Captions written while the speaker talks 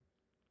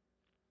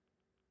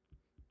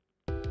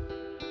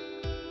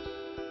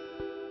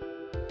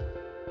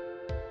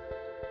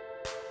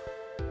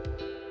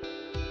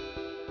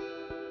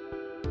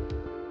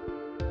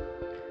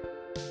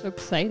So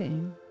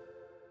exciting.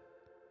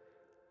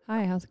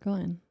 Hi, how's it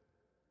going?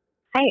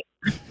 Hi.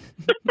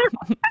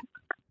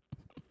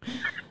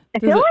 I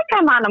feel like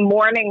I'm on a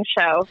morning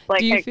show.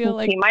 Like I can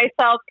see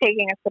myself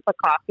taking a sip of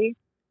coffee.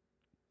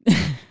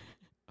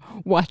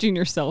 Watching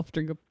yourself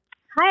drink a...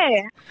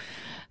 Hi.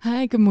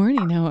 Hi, good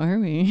morning. How are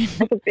we?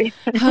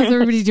 How's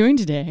everybody doing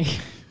today?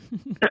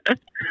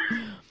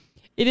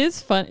 It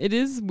is fun. It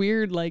is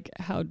weird, like,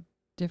 how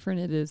different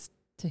it is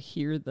to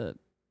hear the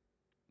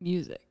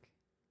music.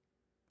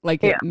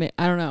 Like, I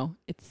don't know.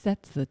 It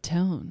sets the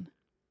tone.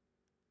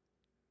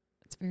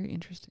 It's very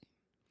interesting.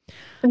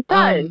 It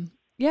does.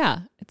 Yeah,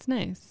 it's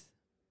nice.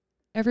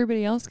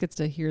 Everybody else gets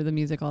to hear the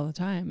music all the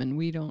time, and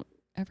we don't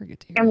ever get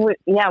to hear it.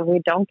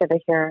 We don't get to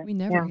hear it. We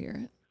never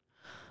hear it.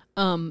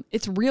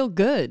 It's real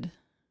good.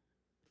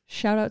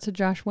 Shout out to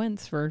Josh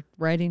Wentz for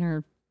writing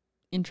our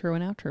intro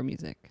and outro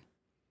music.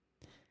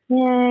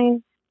 Yay.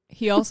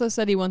 He also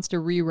said he wants to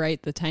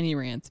rewrite the Tiny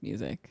Rants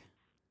music.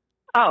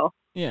 Oh.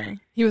 Yeah.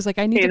 He was like,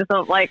 he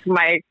doesn't like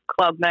my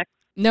club mix.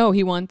 No,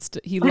 he wants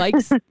to. He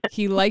likes it.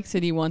 He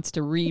wants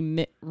to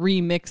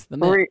remix the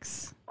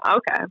mix.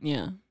 Okay.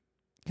 Yeah.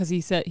 Because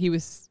he said he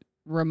was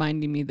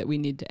reminding me that we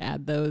need to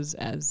add those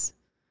as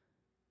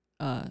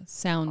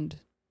sound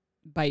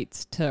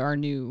bites to our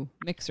new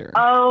mixer.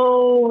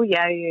 Oh,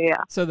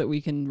 yeah. So that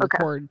we can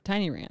record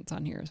Tiny Rants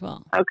on here as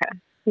well. Okay.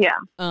 Yeah.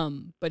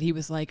 But he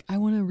was like, I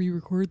want to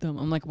re-record them.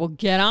 I'm like, well,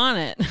 get on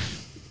it.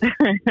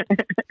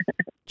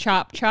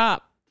 Chop,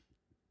 chop.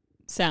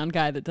 Sound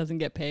guy that doesn't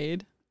get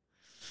paid.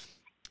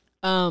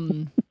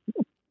 Well,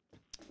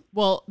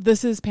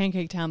 this is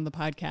Pancake Town, the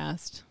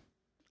podcast,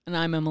 and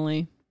I'm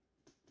Emily.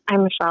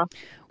 I'm Michelle.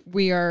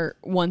 We are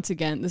once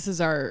again, this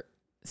is our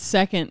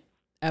second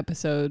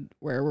episode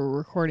where we're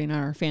recording on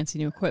our fancy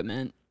new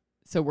equipment.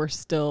 So we're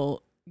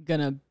still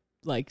gonna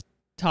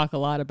talk a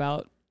lot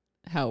about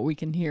how we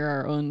can hear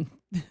our own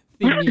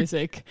theme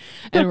music,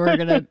 and we're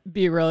gonna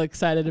be real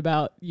excited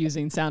about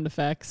using sound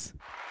effects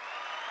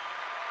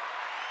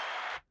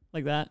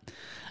like that.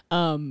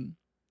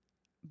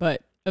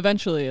 But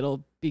eventually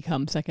it'll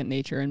become second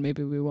nature, and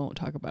maybe we won't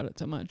talk about it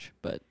so much.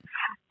 But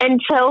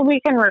until we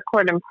can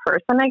record in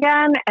person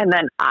again, and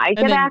then I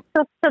get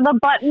access to the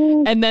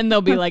buttons. And then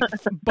there'll be like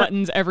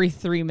buttons every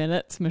 3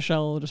 minutes.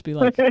 Michelle will just be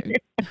like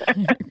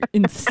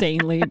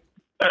insanely,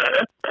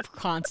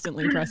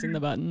 constantly pressing the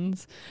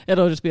buttons.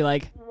 It'll just be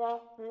like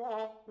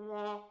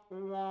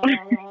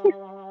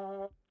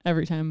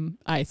every time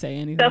I say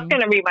anything. That's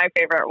going to be my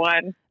favorite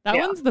one. That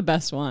one's the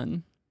best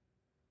one.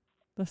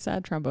 The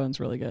sad trombone's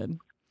really good.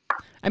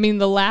 I mean,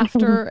 the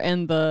laughter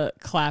and the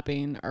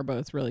clapping are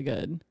both really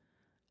good.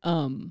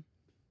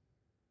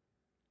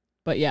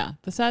 But yeah,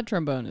 the sad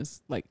trombone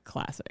is like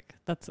classic.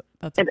 It's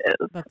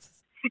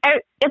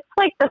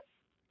like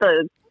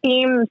the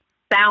theme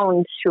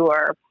sound to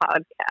our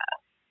podcast,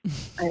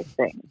 I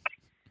think.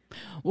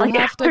 We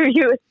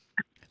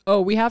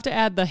have to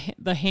add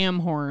the ham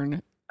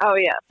horn. Oh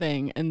yeah.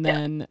 Thing, and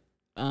then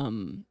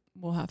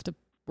we'll have to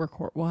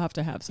record. We'll have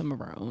to have some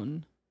of our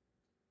own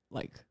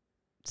like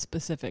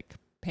specific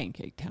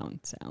Pancake Town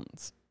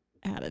sounds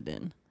added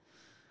in.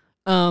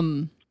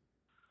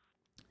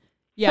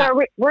 Yeah. So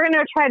we're going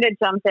to try to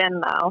jump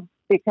in, though,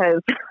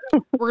 because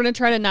we're going to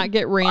try to not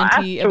get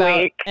ranty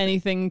about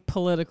anything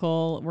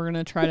political. We're going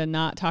to try to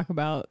not talk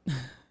about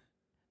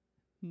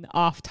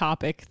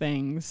off-topic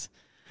things.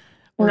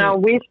 No,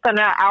 we spent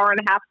an hour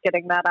and a half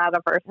getting that out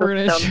of our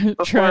system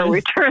before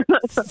we turn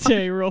this on.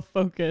 Stay real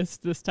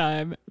focused this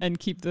time and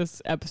keep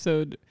this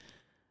episode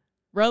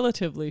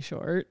relatively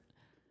short.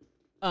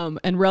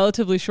 And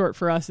relatively short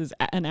for us is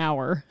an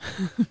hour.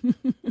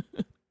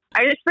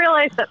 I just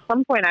realized at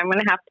some point I'm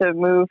going to have to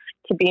move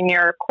to be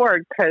near a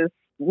cord because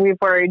we've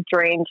already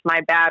drained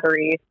my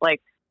battery like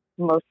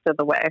most of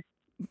the way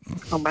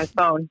on my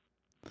phone.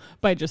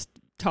 By just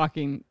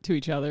talking to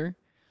each other.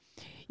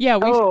 Yeah,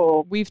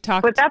 we've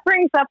talked. But that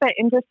brings up an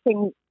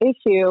interesting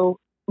issue.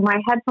 My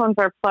headphones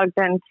are plugged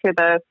into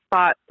the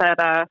spot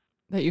that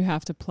you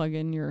have to plug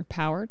in your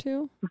power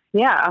to?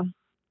 Yeah.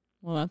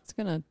 Well, that's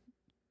going to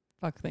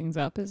fuck things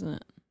up, isn't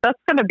it? That's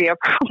going to be a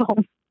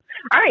problem.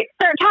 All right,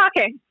 start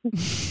talking.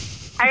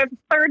 I have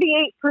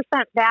 38%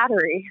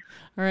 battery.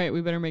 All right,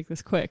 we better make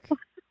this quick. We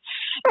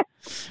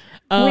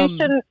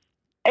shouldn't.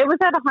 It was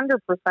at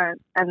 100%,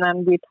 and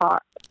then we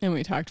talked. And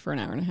we talked for an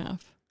hour and a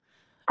half.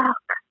 Oh.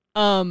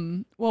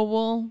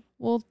 Well,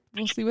 we'll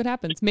see what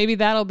happens. Maybe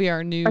that'll be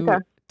our new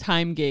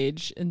time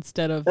gauge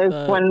instead of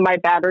when my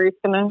battery's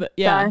gonna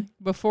die.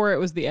 Before it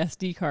was the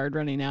SD card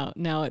running out.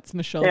 Now it's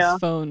Michelle's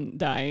phone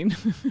dying.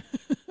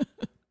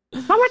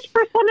 How much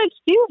percentage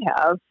do you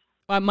have?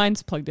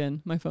 Mine's plugged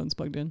in. My phone's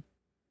plugged in.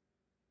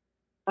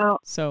 Oh.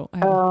 So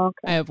I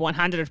have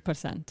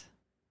 100%.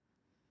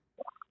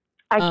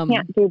 I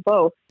can't do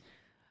both.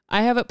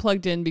 I have it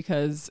plugged in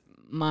because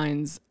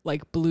mine's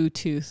like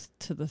Bluetooth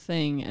to the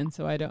thing, and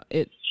so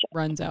it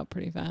runs out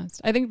pretty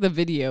fast. I think the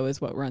video is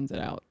what runs it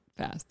out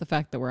fast. The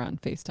fact that we're on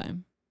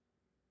FaceTime.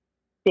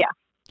 Yeah,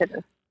 it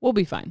is. We'll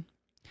be fine.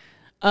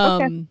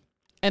 And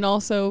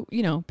also,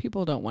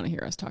 people don't want to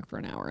hear us talk for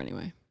an hour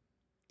anyway.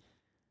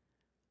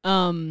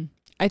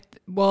 I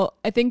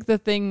think the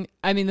thing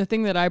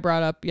that I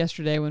brought up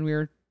yesterday when we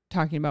were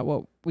talking about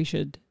what we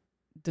should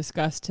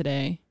discuss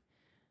today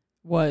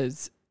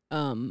was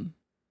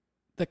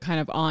the kind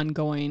of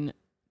ongoing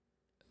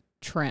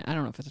trend. I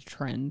don't know if it's a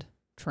trend,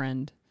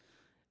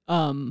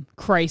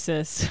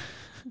 crisis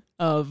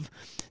of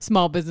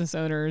small business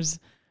owners,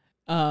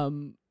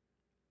 kind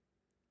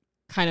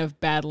of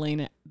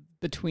battling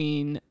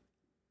between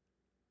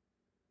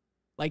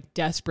like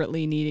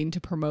desperately needing to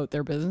promote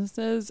their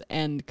businesses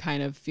and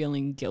kind of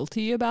feeling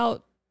guilty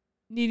about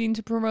needing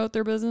to promote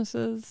their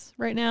businesses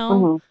right now.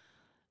 Mm-hmm.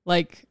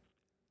 Like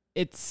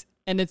it's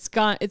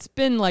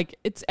been like,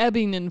 it's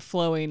ebbing and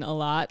flowing a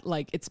lot.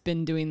 Like it's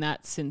been doing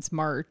that since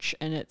March,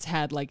 and it's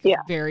had like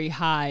very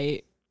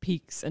high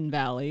peaks and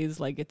valleys.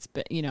 Like it's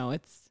been,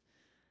 it's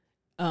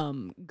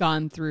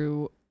gone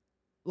through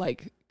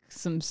like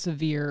some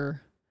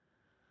severe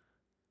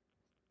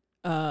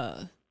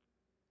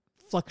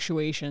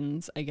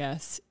fluctuations, I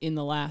guess, in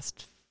the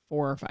last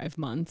 4 or 5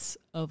 months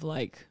of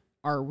like,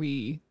 are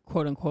we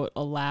quote unquote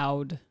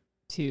allowed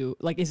to,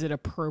 like, is it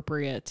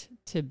appropriate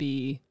to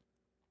be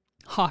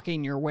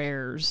hawking your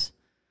wares?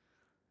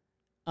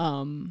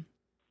 And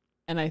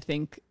I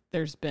think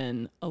there's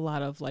been a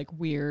lot of like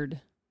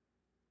weird,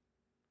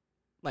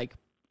 like,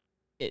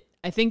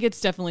 I think it's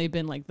definitely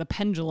been like the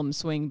pendulum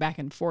swing back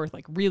and forth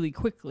like really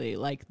quickly.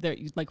 Like there,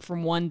 like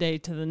from one day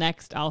to the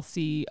next, I'll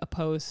see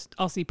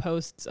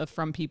posts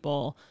from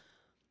people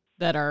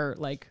that are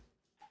like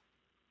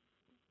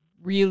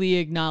really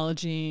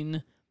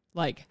acknowledging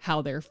like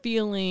how they're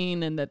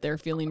feeling and that they're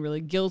feeling really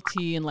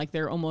guilty, and like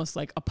they're almost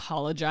like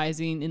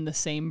apologizing in the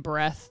same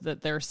breath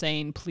that they're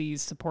saying,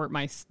 please support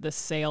this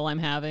sale I'm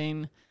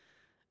having.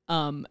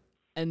 And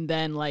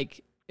then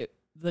like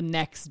the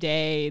next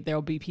day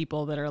there'll be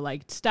people that are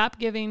like, stop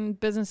giving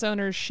business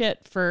owners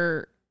shit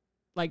for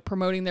like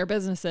promoting their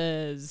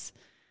businesses.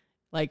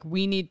 Like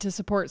we need to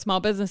support small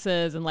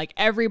businesses, and like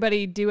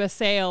everybody do a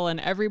sale and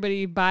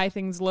everybody buy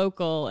things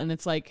local. And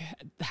it's like,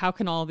 how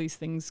can all these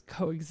things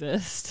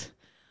coexist?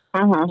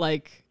 Uh-huh.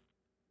 Like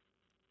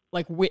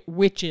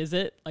which is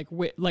it?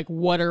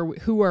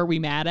 Who are we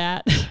mad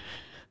at?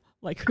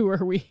 Like who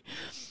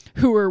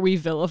are we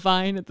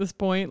vilifying at this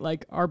point?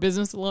 Like, are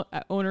business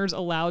owners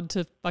allowed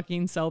to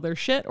fucking sell their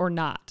shit or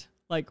not?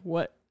 Like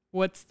what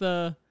is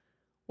the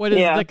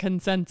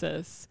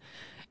consensus?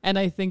 And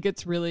I think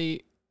it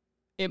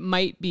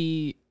might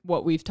be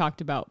what we've talked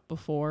about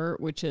before,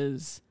 which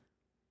is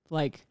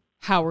like,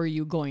 how are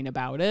you going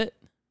about it?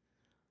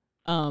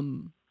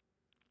 And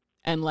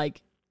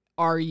like,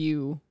 are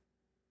you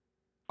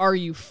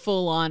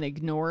full on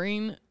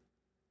ignoring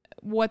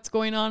what's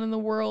going on in the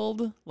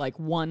world, like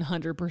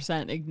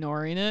 100%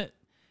 ignoring it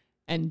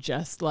and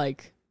just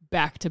like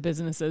back to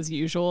business as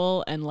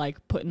usual and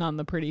like putting on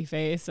the pretty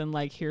face and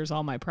like, here's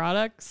all my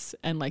products,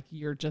 and like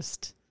you're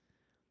just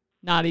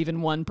not even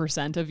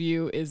 1% of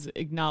you is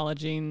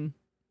acknowledging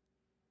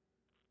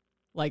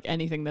like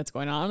anything that's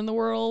going on in the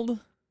world?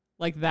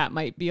 Like that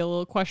might be a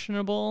little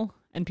questionable,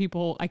 and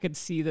I could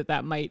see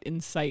that might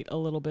incite a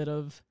little bit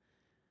of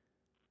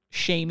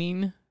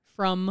shaming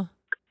from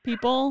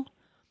people.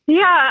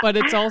 Yeah. But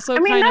it's also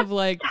kind of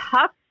like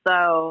tough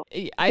though.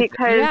 Just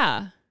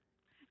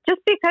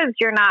because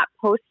you're not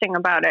posting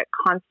about it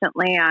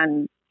constantly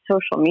on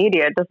social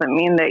media doesn't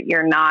mean that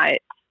you're not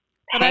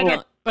paying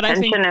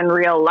attention in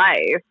real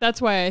life.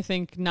 That's why I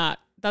think not.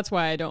 That's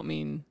why I don't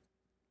mean.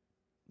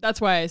 That's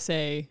why I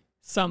say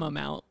some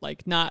amount.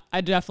 Like not.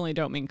 I definitely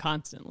don't mean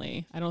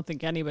constantly. I don't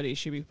think anybody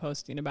should be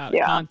posting about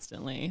it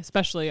constantly,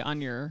 especially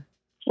on your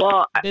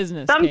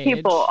business some page.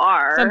 People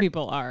are. Some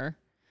people are.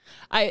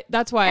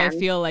 That's why I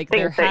feel like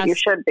there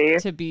has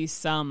to be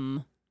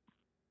some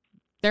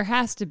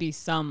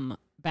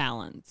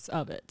balance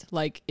of it.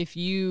 Like if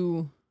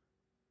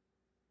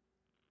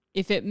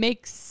it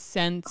makes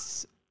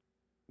sense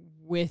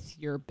with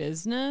your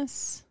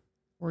business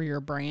or your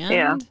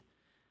brand,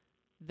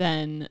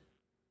 then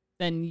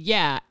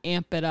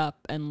amp it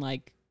up and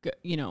like,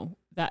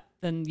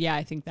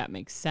 I think that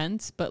makes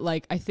sense. But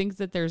like, I think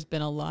that there's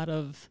been a lot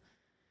of,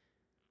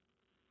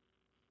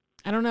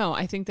 I don't know.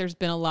 I think there's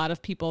been a lot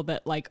of people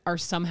that like are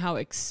somehow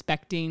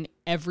expecting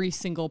every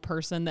single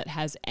person that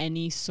has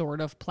any sort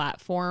of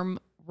platform,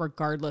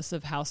 regardless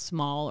of how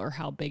small or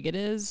how big it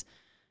is,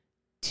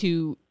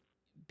 to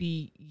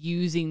be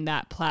using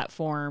that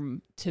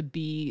platform to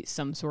be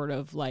some sort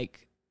of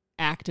like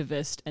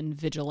activist and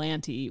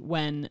vigilante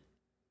when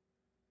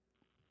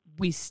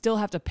we still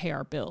have to pay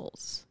our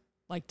bills.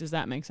 Like, does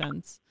that make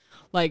sense?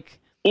 Like,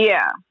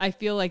 yeah, I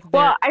feel like,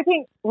 I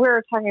think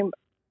we're talking.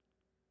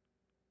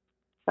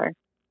 Sorry.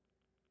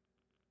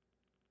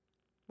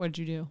 What'd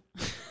you do?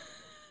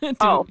 We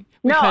cut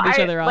each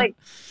other off? Like,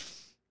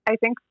 I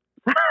think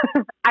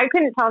I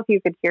couldn't tell if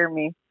you could hear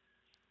me.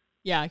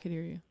 Yeah, I could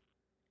hear you.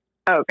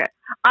 Okay.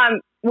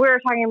 We were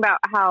talking about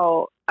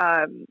how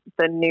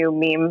the new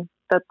meme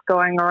that's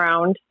going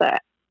around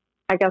that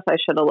I guess I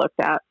should have looked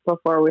at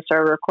before we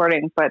started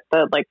recording, but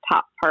the like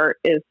top part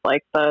is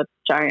like the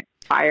giant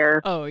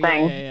fire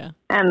thing. Yeah.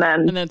 And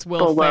then it's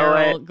Will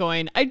Ferrell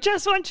going, I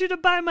just want you to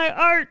buy my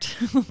art.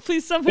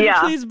 Please, somebody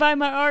please buy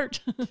my art.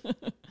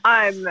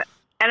 And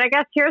I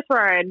guess here's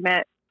where I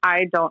admit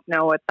I don't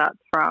know what that's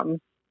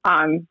from.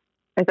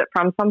 Is it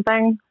from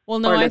something? Well,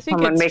 no, or did I think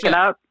someone make it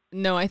up?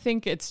 No, I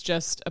think it's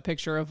just a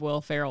picture of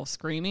Will Ferrell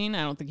screaming.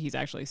 I don't think he's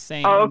actually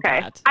saying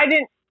that. I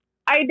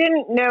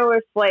didn't know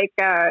if like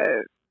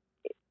the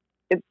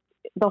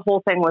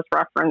whole thing was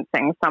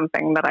referencing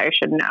something that I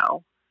should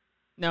know.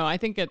 No, I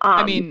think it.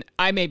 I mean,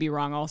 I may be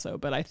wrong also,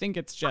 but I think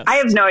it's just. I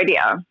have no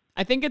idea.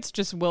 I think it's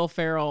just Will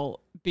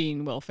Ferrell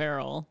being Will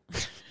Ferrell,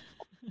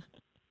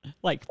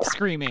 like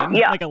screaming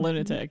like a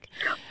lunatic.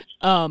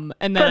 And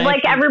then but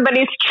like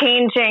everybody's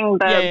changing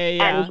the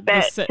end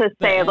bit to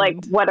say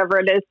like whatever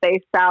it is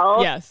they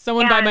sell. Yes,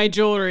 someone buy my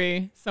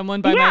jewelry.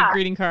 Someone buy my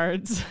greeting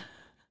cards.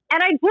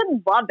 And I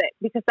did love it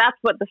because that's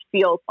what this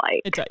feels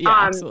like.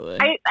 Absolutely.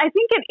 I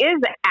think it is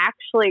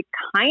actually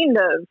kind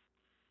of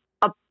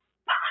a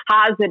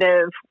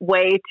positive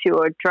way to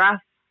address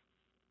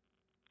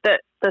the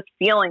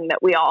feeling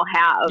that we all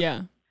have.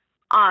 Yeah.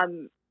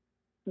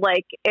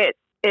 Like it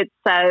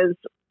says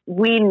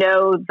we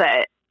know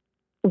that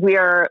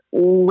we're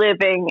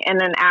living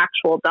in an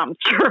actual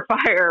dumpster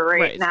fire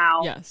right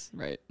now. Yes,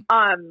 right.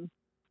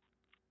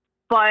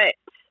 But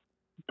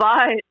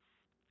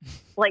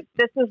like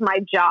this is my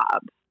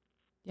job.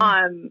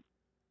 Yeah.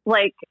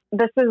 Like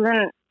this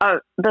isn't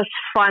this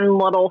fun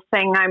little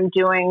thing I'm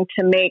doing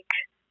to make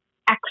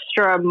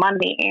extra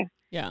money.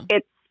 Yeah.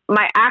 It's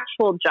my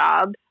actual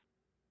job.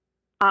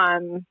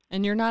 And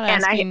you're not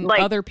asking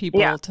other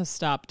people to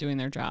stop doing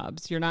their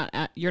jobs. You're not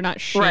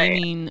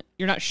shaming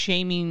you're not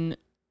shaming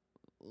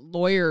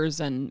lawyers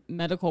and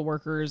medical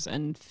workers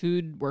and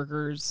food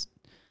workers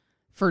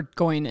for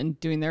going and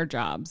doing their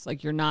jobs.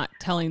 Like you're not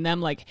telling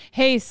them like,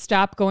 hey,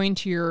 stop going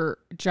to your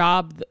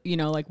job, you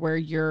know, like where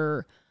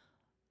you're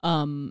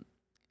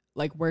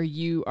like where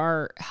you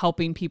are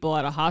helping people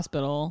at a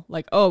hospital.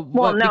 Like, oh,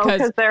 well, no,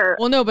 because they're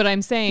but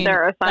I'm saying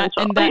they're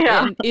essential.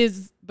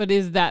 Is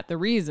that the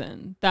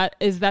reason?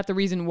 Is that the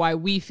reason why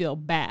we feel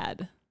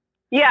bad?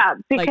 Yeah,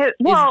 because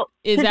did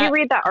you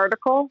read that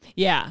article?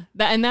 Yeah,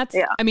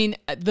 I mean,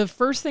 the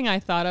first thing I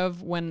thought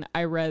of when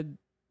I read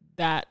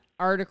that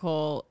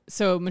article.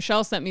 So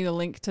Michelle sent me the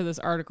link to this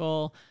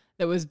article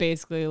that was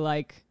basically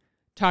like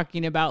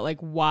talking about like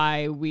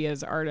why we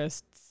as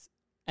artists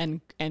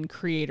and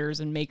creators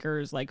and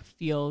makers like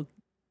feel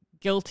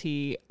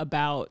guilty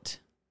about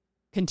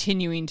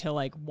continuing to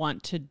like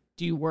want to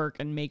do work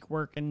and make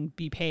work and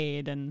be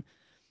paid. And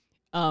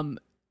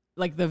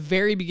like the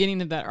very beginning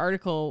of that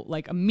article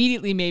like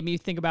immediately made me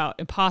think about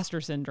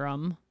imposter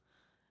syndrome.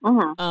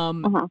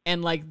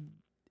 And like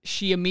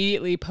she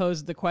immediately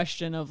posed the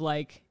question of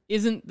like,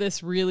 isn't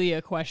this really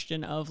a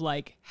question of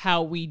like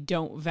how we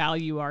don't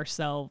value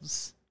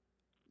ourselves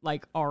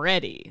like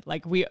already?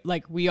 Like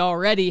we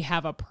already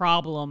have a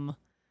problem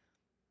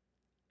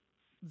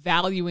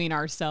valuing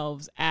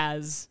ourselves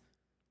as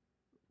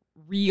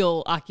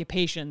real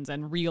occupations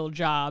and real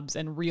jobs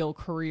and real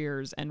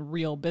careers and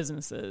real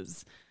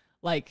businesses.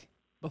 Like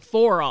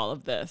before all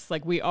of this,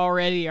 like we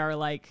already are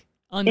like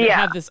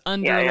have this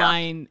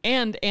underlying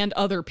and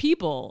other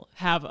people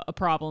have a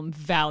problem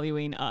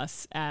valuing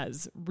us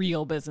as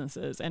real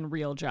businesses and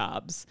real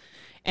jobs.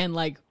 And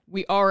like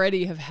we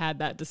already have had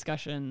that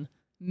discussion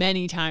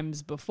many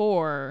times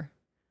before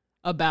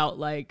about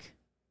like,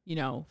 you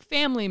know,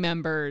 family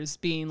members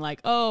being like,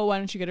 oh, why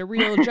don't you get a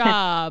real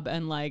job?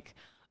 And like,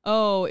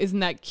 oh, isn't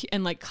that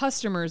and like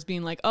customers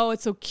being like, oh,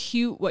 it's so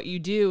cute what you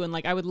do. And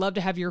like, I would love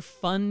to have your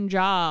fun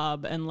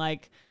job. And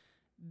like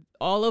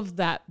all of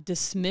that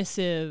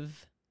dismissive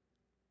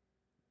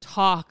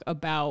talk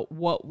about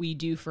what we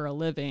do for a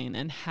living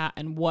and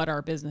and what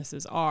our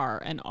businesses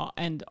are and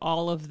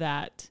all of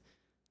that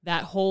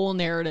whole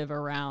narrative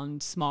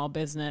around small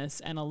business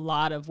and a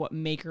lot of what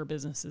maker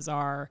businesses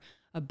are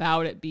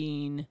about it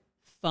being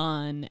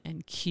fun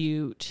and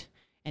cute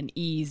and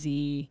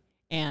easy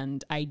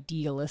and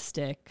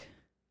idealistic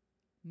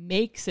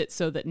makes it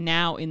so that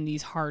now in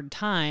these hard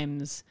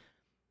times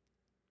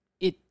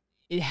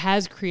it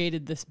has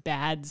created this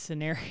bad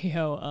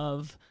scenario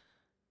of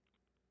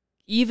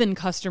even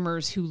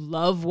customers who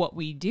love what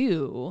we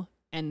do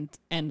and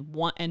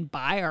want and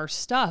buy our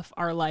stuff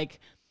are like,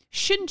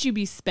 shouldn't you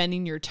be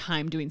spending your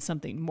time doing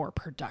something more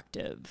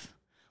productive?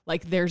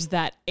 Like there's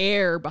that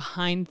air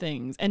behind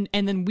things. And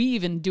then we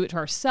even do it to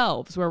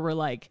ourselves where we're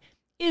like,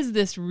 is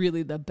this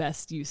really the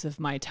best use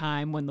of my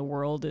time when the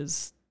world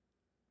is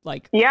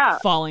like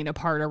falling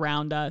apart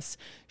around us?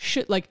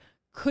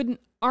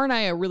 Aren't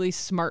I a really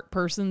smart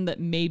person that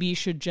maybe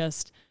should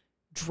just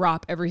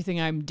drop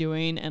everything I'm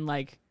doing and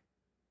like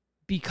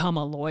become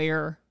a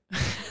lawyer?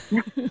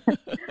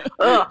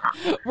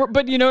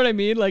 But you know what I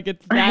mean? Like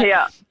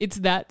it's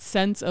that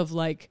sense of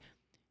like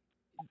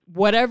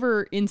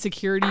whatever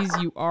insecurities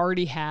you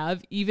already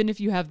have, even if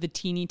you have the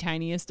teeny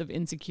tiniest of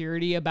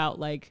insecurity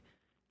about like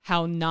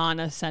how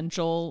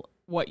non-essential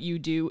what you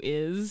do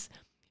is,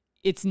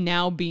 it's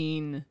now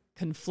being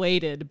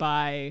conflated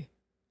by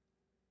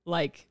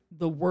like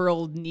the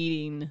world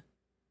needing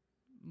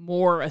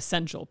more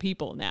essential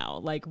people now.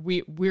 Like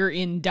we're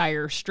in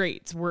dire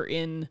straits. We're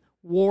in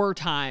war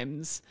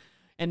times,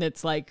 and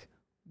it's like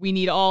we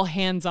need all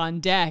hands on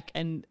deck,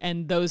 and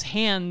those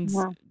hands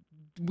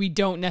we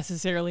don't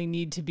necessarily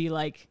need to be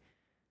like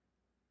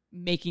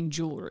making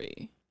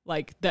jewelry.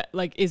 Like that,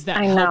 like, is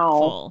that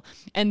helpful?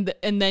 And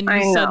then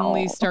you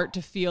suddenly start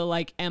to feel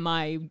like, am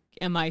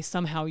I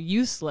somehow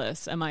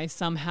useless? Am I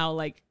somehow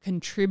like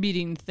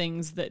contributing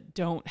things that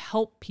don't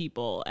help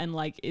people? And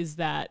like, does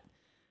that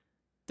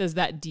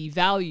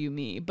devalue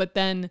me? But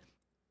then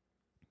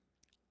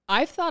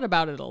I've thought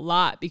about it a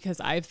lot,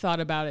 because I've thought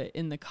about it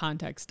in the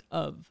context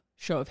of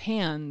Show of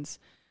Hands,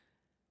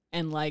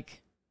 and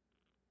like,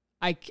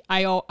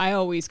 I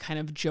always kind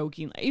of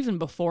joking, even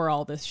before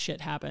all this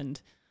shit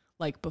happened,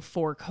 like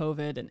before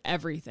COVID and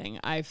everything,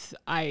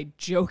 I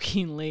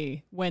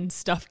jokingly, when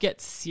stuff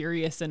gets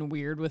serious and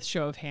weird with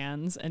Show of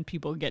Hands and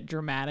people get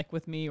dramatic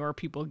with me, or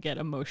people get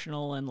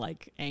emotional and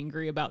like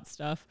angry about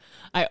stuff,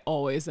 I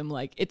always am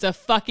like, it's a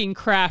fucking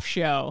craft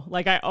show.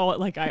 Like I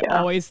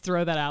always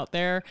throw that out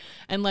there,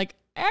 and like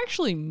I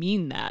actually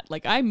mean that.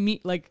 Like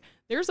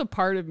there's a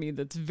part of me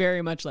that's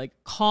very much like,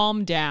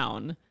 calm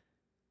down.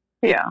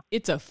 Yeah.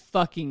 It's a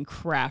fucking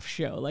craft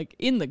show. Like,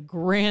 in the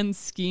grand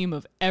scheme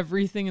of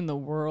everything in the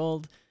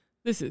world,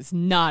 this is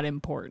not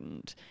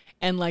important.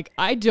 And like,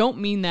 I don't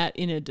mean that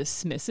in a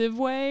dismissive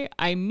way.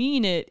 I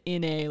mean it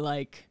in a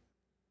like,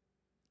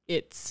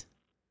 it's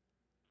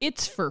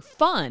for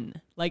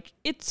fun. Like,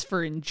 it's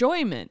for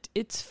enjoyment.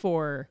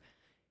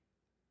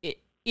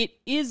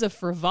 It is a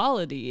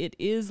frivolity. It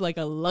is like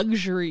a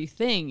luxury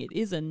thing. It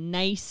is a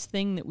nice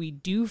thing that we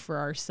do for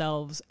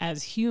ourselves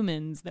as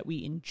humans, that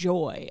we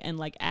enjoy and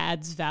like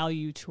adds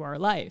value to our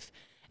life.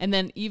 And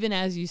then even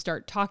as you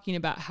start talking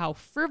about how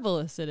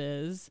frivolous it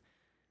is,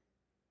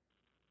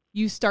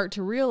 you start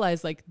to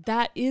realize like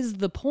that is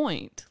the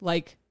point.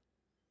 Like,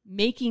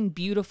 making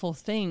beautiful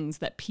things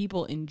that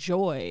people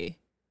enjoy.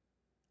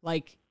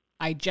 Like,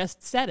 I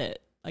just said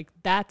it. Like,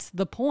 that's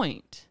the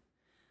point.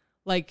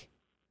 Like,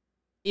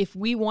 if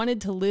we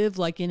wanted to live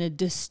like in a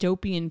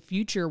dystopian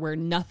future where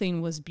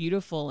nothing was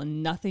beautiful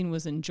and nothing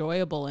was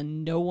enjoyable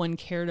and no one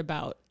cared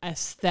about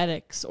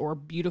aesthetics or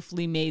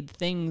beautifully made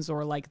things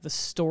or like the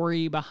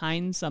story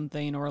behind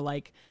something or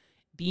like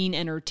being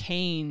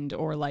entertained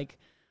or like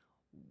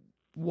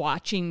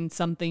watching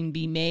something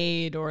be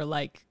made or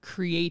like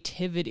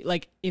creativity,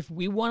 like if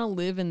we want to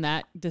live in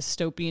that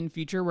dystopian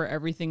future where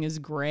everything is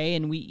gray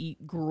and we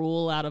eat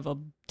gruel out of a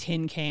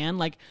tin can,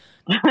 like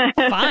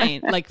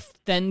fine, like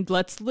then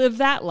let's live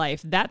that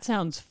life. That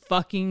sounds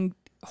fucking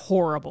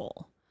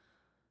horrible,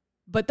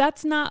 but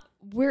that's not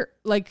where,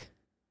 like,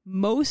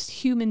 most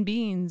human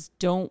beings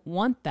don't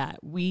want that.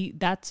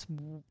 That's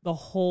the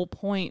whole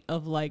point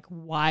of like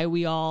why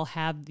we all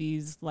have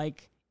these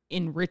like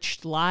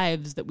enriched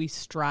lives, that we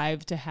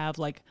strive to have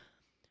like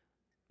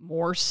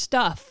more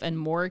stuff and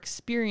more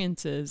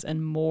experiences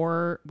and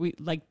more, we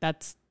like,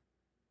 that's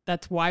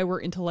why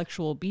we're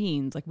intellectual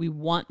beings. Like, we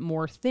want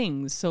more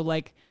things. So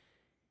like,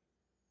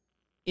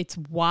 it's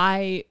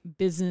why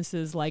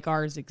businesses like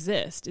ours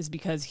exist, is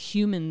because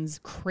humans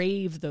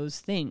crave those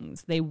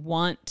things. They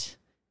want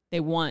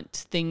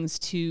things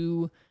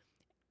to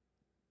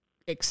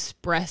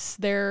express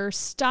their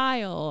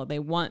style. They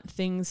want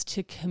things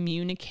to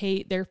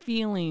communicate their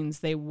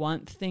feelings. They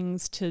want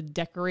things to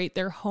decorate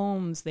their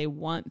homes. They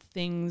want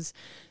things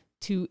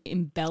to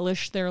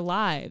embellish their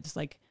lives.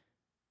 Like,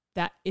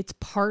 that, it's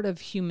part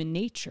of human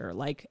nature.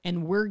 Like,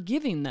 and we're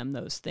giving them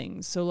those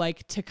things. So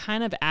like, to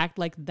kind of act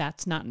like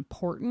that's not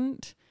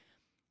important,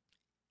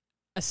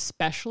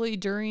 especially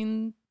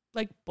during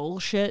like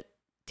bullshit,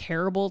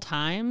 terrible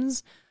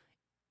times,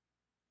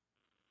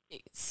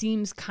 it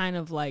seems kind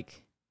of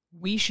like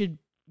we should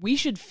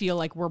feel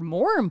like we're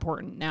more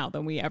important now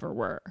than we ever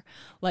were.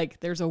 Like,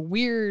 there's a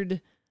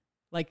weird,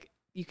 like,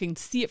 you can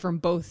see it from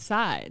both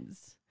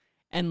sides.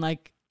 And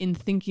like, in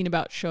thinking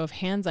about Show of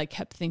Hands, I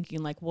kept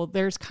thinking like, well,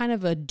 there's kind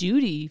of a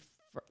duty,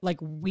 like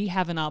we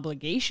have an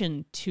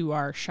obligation to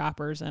our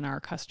shoppers and our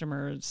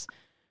customers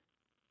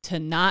to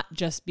not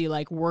just be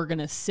like, we're going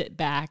to sit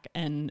back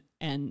and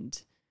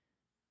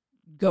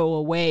go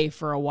away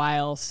for a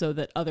while so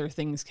that other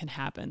things can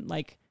happen.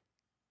 Like,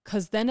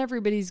 because then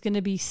everybody's going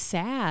to be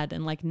sad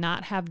and like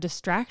not have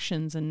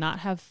distractions and not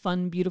have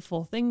fun,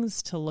 beautiful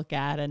things to look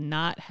at and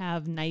not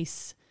have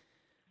nice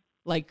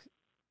like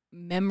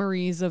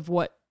memories of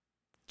what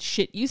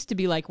shit used to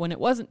be like when it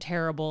wasn't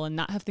terrible, and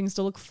not have things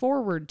to look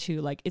forward to.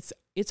 Like,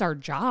 it's our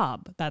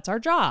job. That's our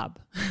job.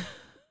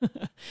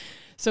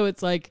 So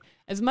it's like,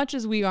 as much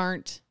as we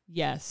aren't,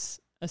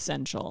 yes,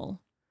 essential,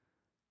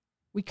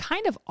 we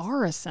kind of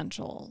are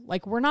essential.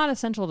 Like, we're not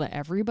essential to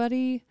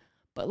everybody,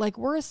 but like,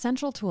 we're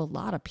essential to a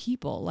lot of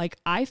people. Like,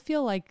 I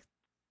feel like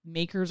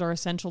makers are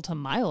essential to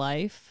my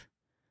life.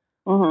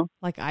 Mm-hmm.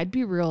 Like, I'd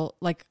be real,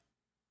 like,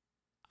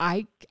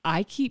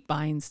 I keep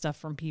buying stuff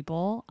from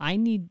people. I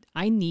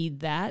need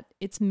that.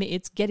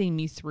 It's getting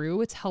me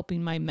through. It's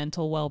helping my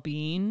mental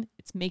well-being.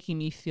 It's making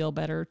me feel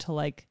better to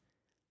like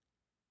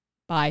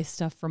buy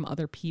stuff from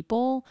other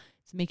people.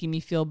 It's making me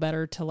feel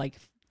better to like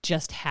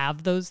just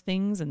have those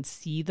things and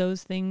see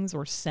those things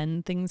or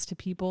send things to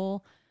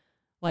people.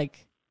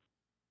 Like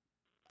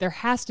there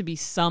has to be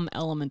some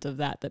element of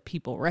that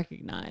people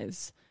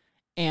recognize.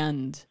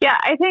 And yeah,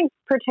 I think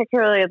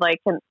particularly like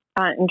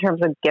in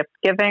terms of gift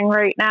giving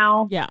right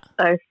now, yeah,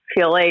 I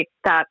feel like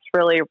that's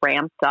really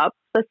ramped up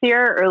this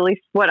year, or at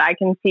least what I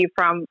can see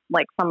from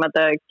like some of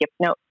the gift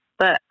notes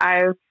that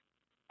I've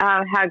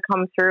had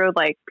come through.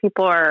 Like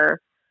people are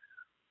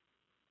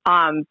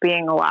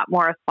being a lot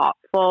more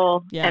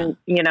thoughtful, and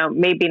you know,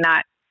 maybe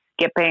not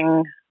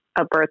skipping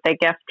a birthday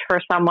gift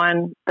for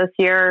someone this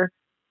year.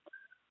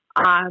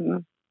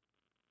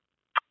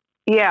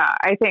 Yeah,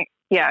 I think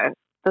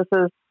this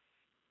is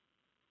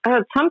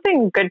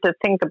something good to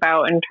think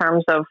about in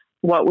terms of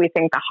what we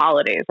think the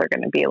holidays are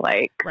going to be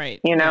like. Right.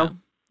 You know?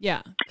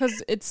 Yeah.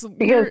 Because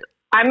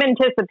I'm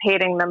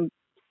anticipating them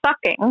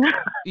sucking.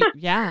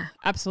 Yeah,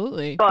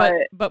 absolutely.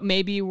 But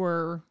maybe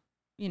we're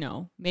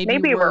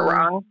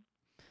wrong.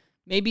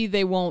 Maybe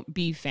they won't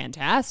be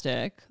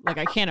fantastic. Like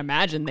I can't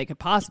imagine they could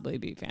possibly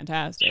be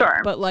fantastic. Sure.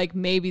 But like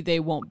maybe they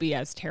won't be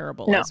as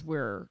terrible as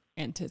we're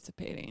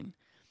anticipating.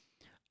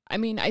 I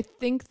mean, I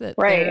think that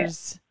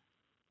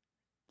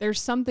there's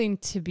something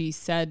to be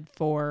said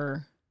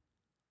for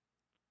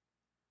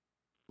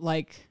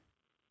like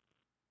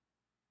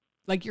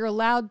you're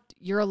allowed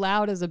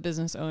as a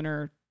business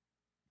owner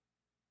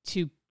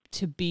to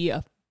be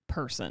a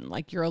person.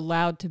 Like you're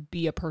allowed to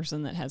be a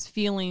person that has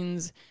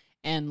feelings,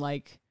 and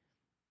like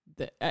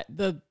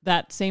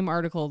that same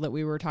article that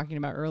we were talking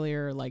about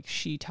earlier, like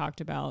she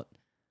talked about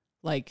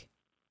like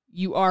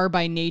you are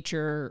by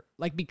nature,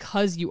 like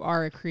because you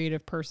are a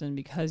creative person,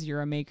 because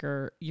you're a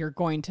maker, you're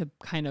going to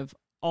kind of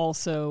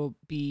also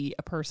be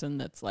a person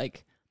that's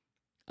like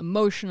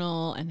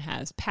emotional and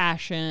has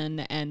passion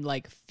and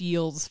like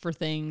feels for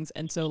things.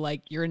 And so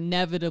like you're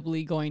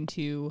inevitably going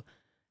to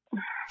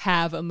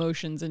have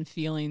emotions and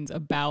feelings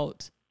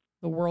about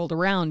the world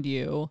around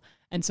you.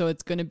 And so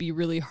it's going to be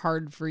really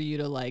hard for you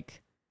to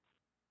like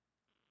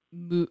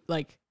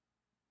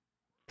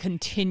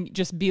continue,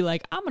 just be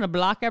like, I'm going to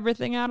block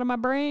everything out of my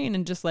brain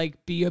and just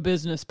like be a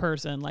business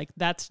person. Like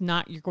that's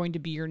not, you're going to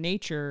be your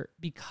nature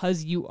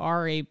because you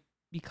are a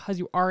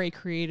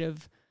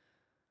creative,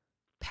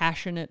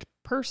 passionate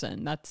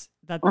person.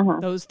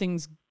 Those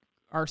things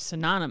are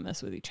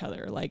synonymous with each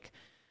other. Like,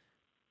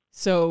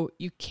 so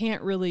you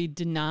can't really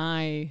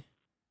deny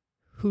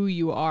who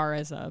you are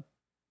as a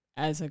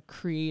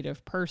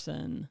creative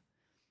person.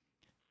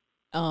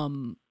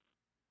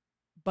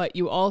 But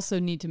you also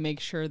need to make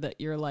sure that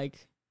you're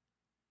like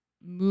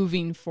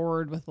moving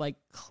forward with like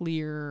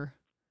clear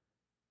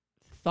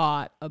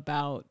thought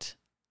about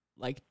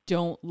like,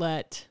 don't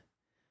let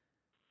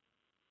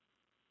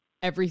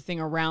everything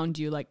around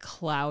you like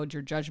cloud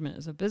your judgment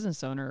as a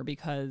business owner,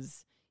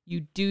 because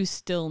you do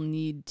still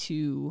need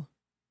to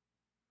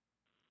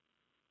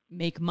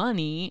make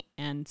money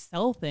and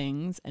sell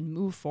things and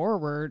move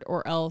forward,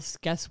 or else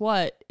guess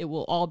what? It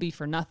will all be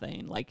for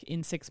nothing. Like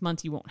in 6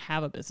 months, you won't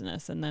have a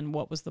business. And then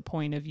what was the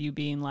point of you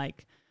being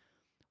like,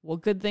 well,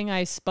 good thing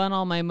I spun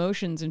all my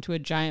emotions into a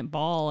giant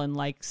ball and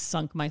like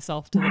sunk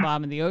myself to the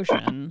bottom of the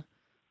ocean.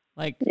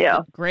 Like, yeah,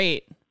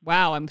 great.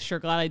 Wow. I'm sure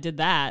glad I did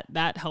that.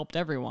 That helped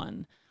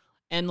everyone.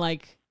 And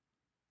like,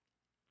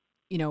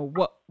 you know,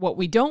 what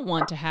we don't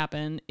want to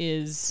happen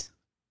is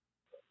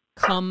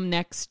come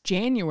next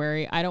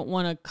January, I don't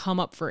want to come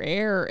up for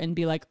air and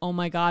be like, oh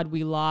my God,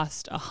 we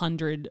lost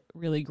 100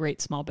 really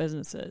great small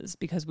businesses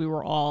because we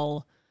were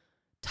all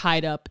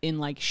tied up in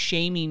like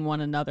shaming one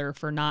another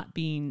for not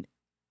being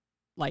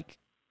like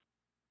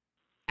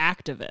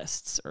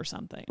activists or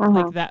something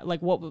like that.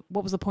 Like what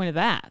was the point of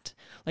that?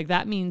 Like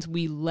that means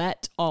we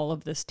let all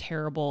of this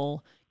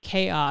terrible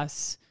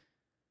chaos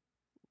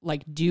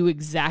like do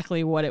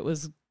exactly what it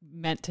was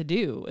meant to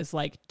do, is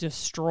like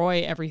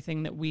destroy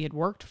everything that we had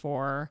worked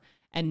for.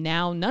 And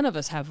now none of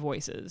us have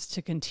voices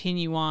to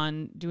continue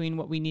on doing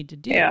what we need to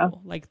do. Yeah.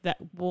 Like that.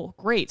 Well,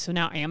 great. So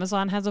now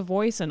Amazon has a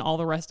voice and all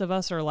the rest of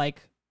us are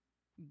like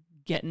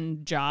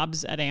getting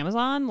jobs at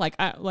Amazon. Like,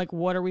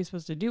 what are we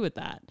supposed to do with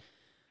that?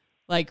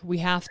 Like we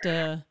have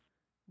to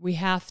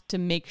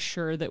make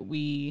sure that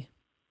we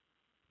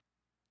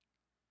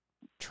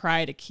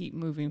try to keep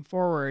moving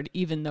forward,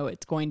 even though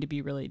it's going to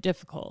be really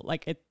difficult.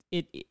 Like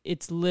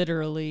it's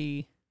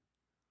literally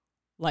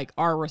like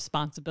our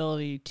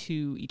responsibility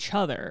to each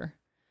other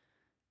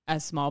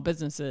as small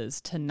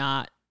businesses to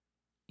not,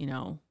 you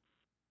know,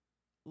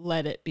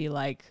 let it be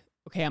like,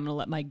 okay, I'm going to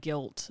let my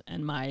guilt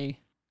and my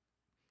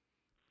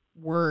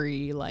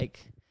worry, like,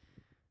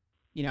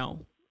 you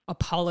know,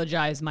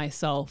 apologize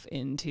myself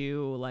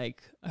into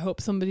like, I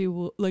hope somebody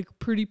will like,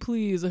 pretty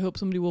please, I hope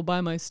somebody will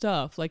buy my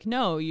stuff. Like,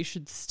 no, you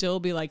should still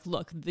be like,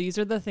 look, these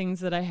are the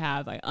things that I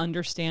have. I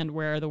understand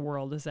where the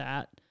world is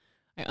at.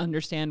 I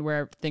understand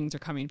where things are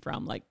coming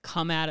from. Like,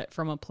 come at it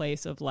from a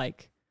place of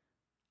like,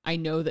 I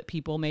know that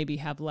people maybe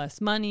have less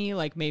money,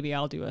 like maybe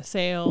I'll do a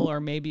sale, or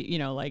maybe, you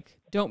know, like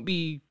don't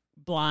be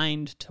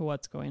blind to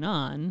what's going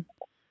on.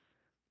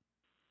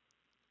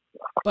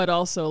 But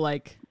also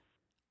like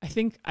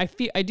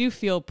I do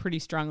feel pretty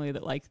strongly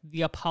that like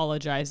the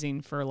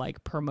apologizing for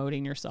like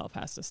promoting yourself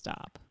has to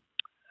stop.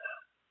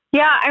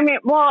 Yeah, I mean,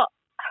 well,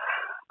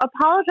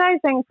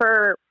 apologizing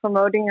for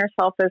promoting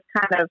yourself has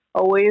kind of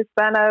always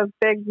been a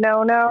big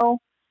no-no.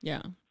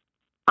 Yeah.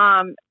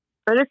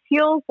 But it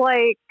feels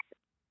like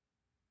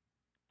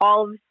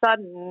all of a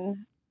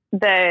sudden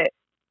that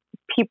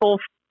people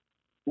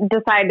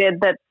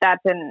decided that that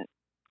didn't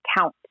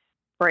count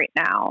right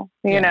now,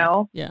 you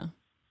know? Yeah.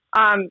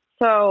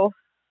 So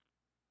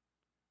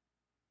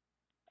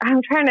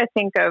I'm trying to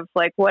think of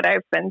like what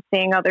I've been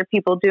seeing other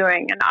people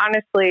doing. And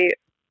honestly,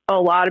 a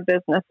lot of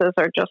businesses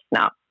are just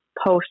not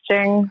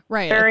posting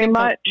very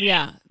much.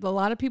 A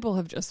lot of people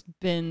have just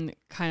been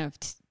kind of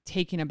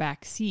taking a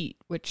back seat,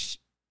 which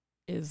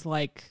is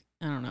like,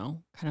 I don't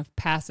know, kind of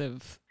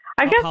passive.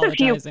 I guess if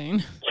you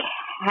can,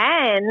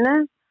 I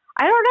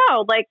don't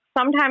know. Like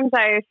sometimes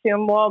I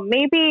assume, well,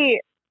 maybe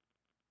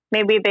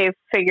they've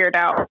figured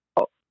out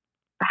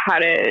how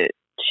to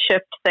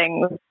shift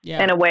things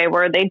in a way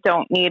where they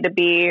don't need to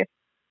be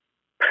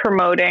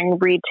promoting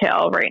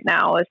retail right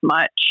now as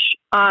much.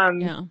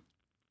 And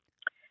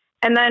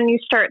then you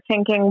start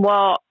thinking,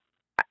 well,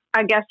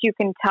 I guess you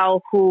can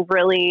tell who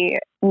really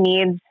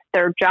needs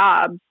their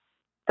jobs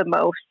the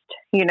most,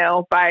 you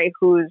know, by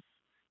who's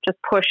just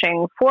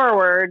pushing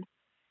forward.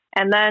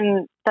 And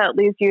then that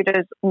leads you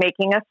to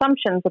making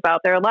assumptions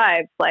about their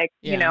lives. Like,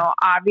 you know,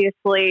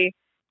 obviously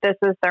this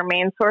is their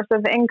main source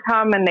of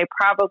income and they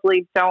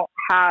probably don't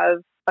have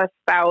a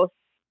spouse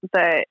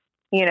that,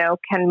 you know,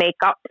 can make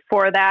up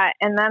for that.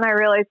 And then I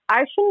realized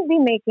I shouldn't be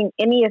making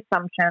any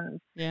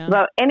assumptions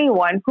about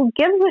anyone who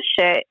gives a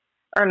shit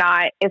or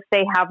not if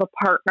they have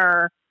a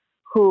partner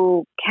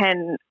who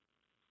can,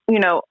 you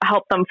know,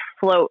 help them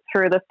float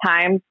through this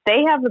time.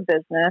 They have a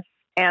business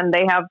and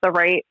they have the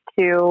right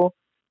to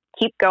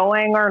keep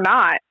going or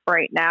not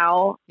right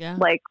now. Yeah.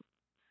 Like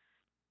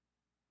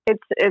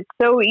it's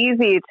so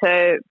easy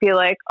to be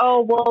like,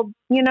 oh, well,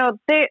 you know,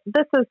 this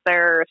is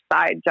their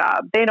side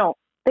job. They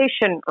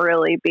shouldn't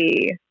really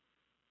be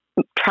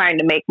trying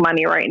to make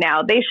money right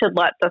now. They should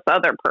let this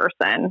other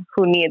person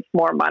who needs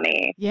more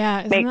money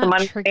make the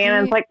money. Tricky?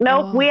 And it's like,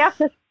 no, we have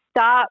to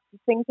stop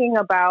thinking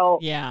about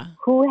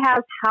who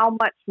has how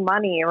much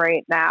money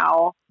right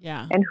now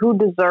and who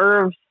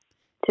deserves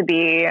to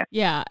be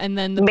and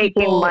then the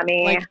making people,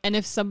 money. Like, and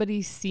if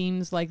somebody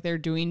seems like they're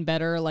doing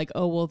better, like,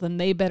 oh, well, then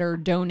they better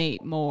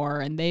donate more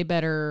and they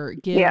better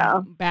give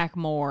back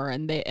more,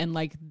 and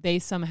they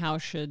somehow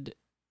should,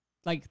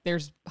 like,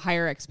 there's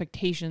higher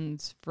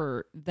expectations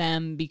for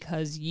them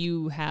because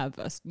you've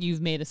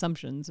made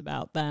assumptions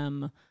about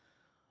them,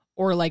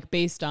 or like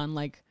based on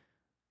like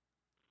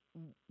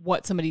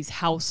what somebody's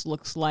house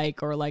looks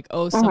like, or like,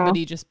 oh,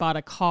 somebody just bought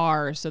a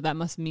car, so that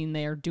must mean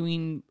they are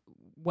doing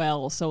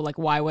well, so like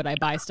why would I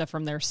buy stuff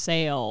from their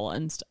sale?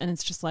 And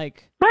it's just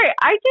like, right,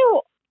 I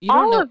do. You don't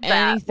all know of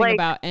that. anything Like,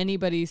 about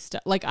anybody's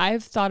stuff. Like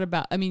I've thought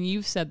about, I mean,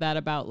 you've said that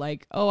about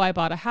like, oh, I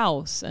bought a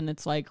house, and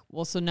it's like,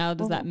 well, so now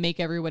does that make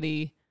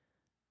everybody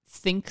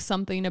think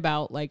something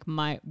about like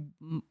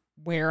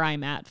where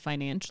I'm at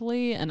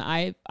financially? And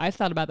I've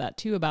thought about that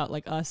too, about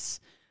like us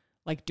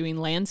like doing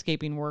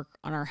landscaping work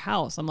on our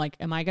house. I'm like,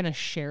 am I going to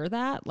share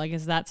that? Like,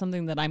 is that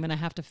something that I'm going to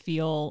have to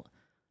feel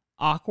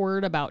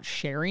awkward about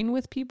sharing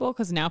with people?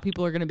 Because now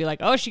people are going to be like,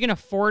 oh, she can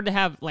afford to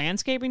have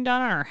landscaping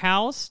done on her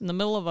house in the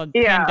middle of a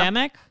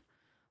pandemic?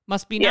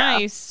 Must be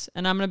nice.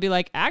 And I'm going to be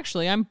like,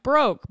 actually, I'm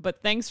broke,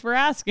 but thanks for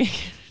asking.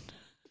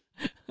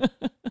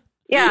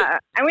 Yeah.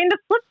 I mean, the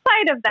flip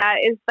side of that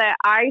is that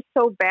I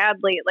so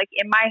badly, like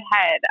in my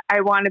head,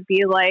 I want to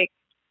be like,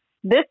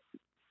 this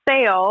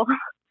sale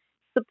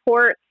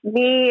supports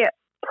me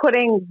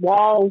putting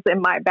walls in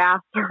my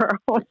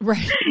bathroom.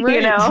 Right.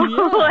 You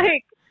know,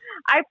 like,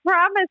 I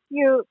promise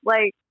you,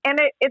 like, and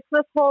it's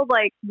this whole,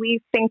 like,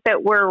 we think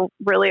that we're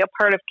really a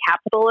part of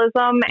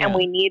capitalism and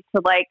we need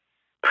to, like,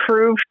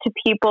 prove to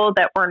people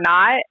that we're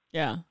not.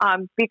 Yeah.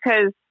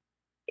 Because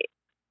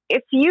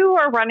if you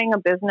are running a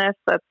business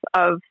that's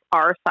of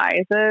our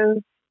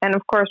sizes, and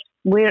of course,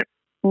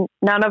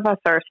 none of us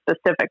are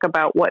specific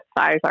about what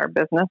size our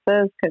business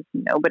is because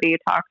nobody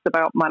talks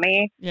about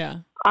money. Yeah.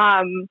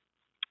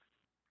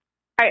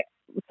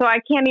 So I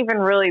can't even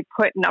really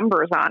put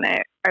numbers on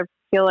it. I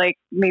feel like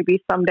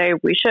maybe someday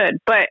we should,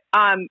 but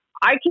I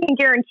can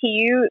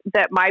guarantee you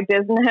that my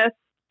business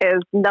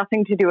is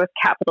nothing to do with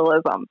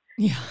capitalism.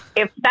 Yeah.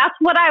 If that's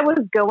what I was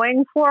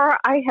going for,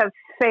 I have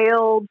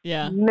failed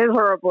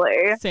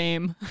miserably.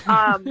 Same.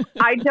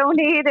 I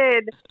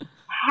donated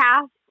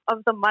half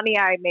of the money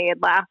I made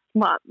last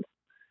month.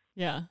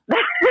 Yeah.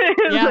 That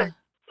is a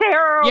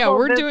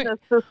terrible business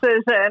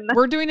decision.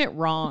 We're doing it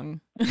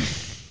wrong.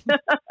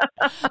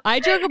 I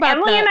joke about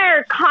Emily that. and I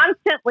are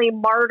constantly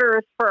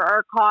martyrs for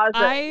our causes.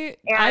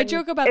 I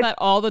joke about that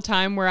all the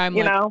time, where I'm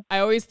like, I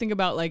always think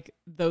about like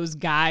those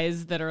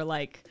guys that are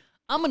like,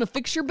 I'm going to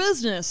fix your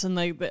business. And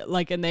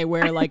and they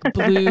wear like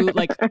blue,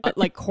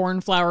 like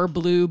cornflower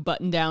blue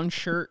button down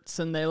shirts.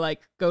 And they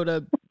like go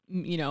to,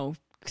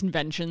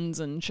 conventions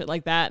and shit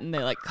like that. And they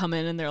like come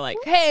in and they're like,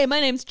 hey, my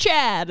name's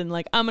Chad. And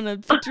like, I'm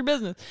going to fix your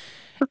business.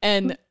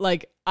 And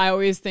like, I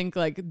always think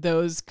like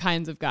those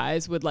kinds of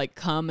guys would like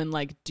come and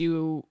like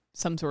do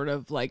some sort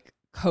of like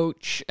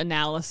coach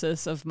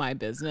analysis of my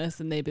business.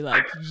 And they'd be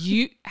like,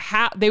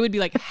 they would be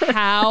like,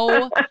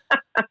 how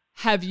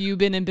have you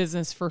been in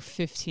business for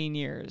 15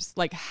 years?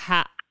 Like,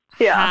 how?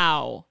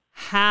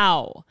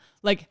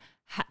 Like,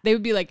 they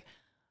would be like,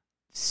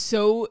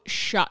 so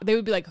shocked. They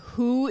would be like,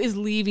 who is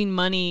leaving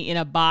money in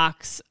a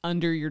box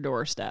under your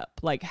doorstep?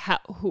 Like,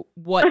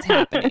 what's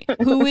happening?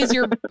 Who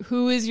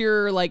is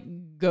your like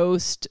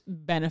ghost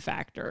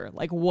benefactor?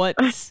 Like,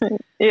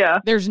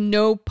 there's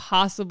no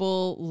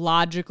possible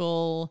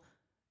logical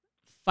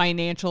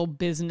financial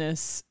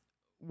business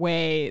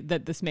way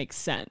that this makes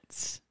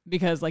sense,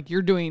 because like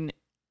you're doing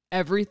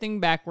everything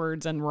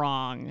backwards and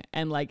wrong,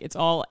 and like it's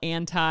all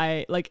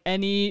anti like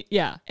any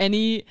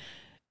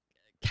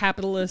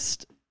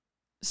capitalist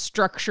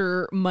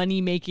structure money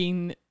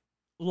making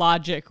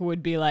logic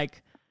would be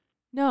like,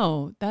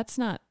 no, that's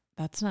not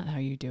how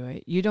you do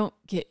it. You don't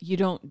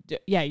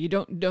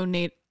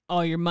donate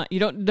all your money. You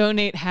don't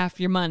donate half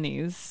your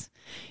monies.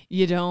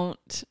 You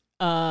don't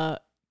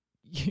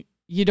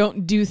you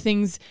don't do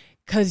things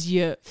because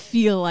you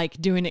feel like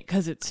doing it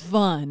because it's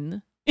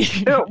fun.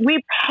 We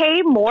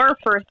pay more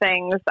for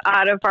things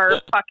out of our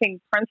fucking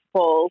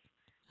principles.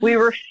 We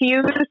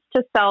refuse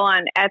to sell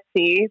on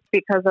Etsy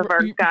because of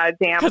our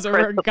goddamn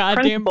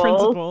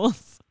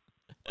principles.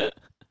 Like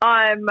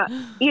I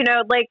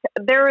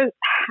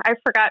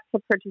forgot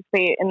to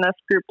participate in this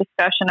group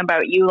discussion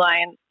about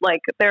Uline.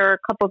 Like there are a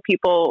couple of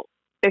people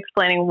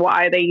explaining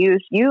why they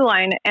use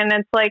Uline, and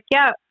it's like,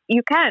 yeah,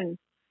 you can.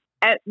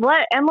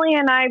 Let Emily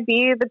and I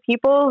be the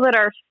people that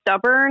are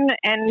stubborn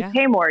and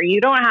pay more. You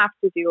don't have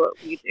to do what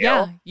we do.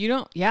 Yeah, you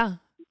don't. Yeah,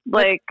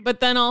 like, but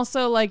then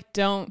also like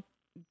don't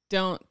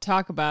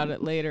talk about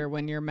it later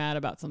when you're mad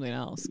about something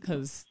else,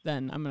 because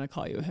then I'm gonna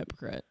call you a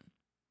hypocrite.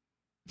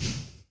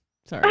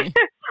 Sorry.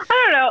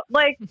 I don't know.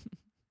 Like,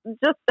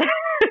 just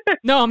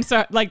no, I'm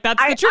sorry. Like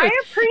that's the truth. I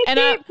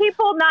appreciate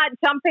people not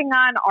jumping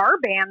on our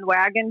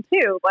bandwagon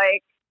too.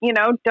 Like,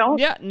 don't.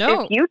 Yeah,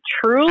 no. If you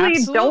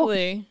truly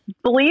don't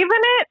believe in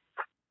it,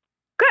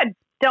 good.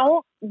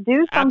 Don't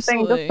do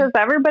something just because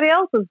everybody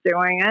else is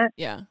doing it.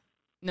 Yeah.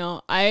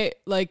 No, I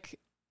like.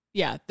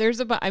 Yeah,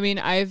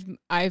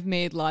 I've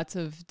made lots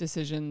of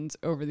decisions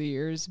over the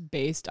years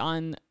based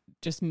on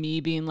just me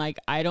being like,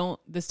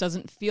 this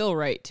doesn't feel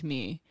right to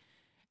me.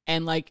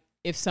 And like,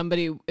 if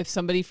somebody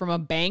from a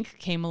bank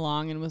came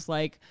along and was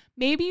like,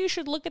 maybe you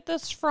should look at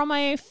this from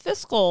a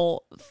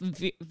fiscal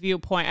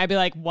viewpoint, I'd be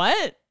like,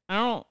 what?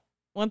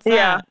 What's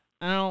that?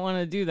 I don't want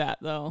to do that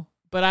though,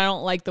 but I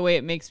don't like the way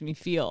it makes me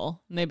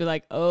feel. And they'd be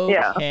like,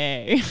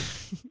 okay. Yeah.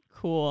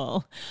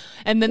 Cool.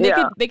 And then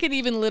they could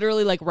even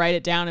literally like write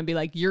it down and be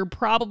like, you're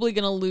probably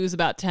going to lose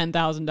about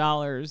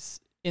 $10,000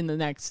 in the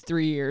next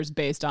 3 years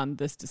based on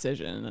this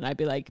decision. And I'd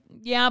be like,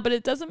 yeah, but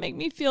it doesn't make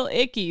me feel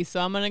icky, so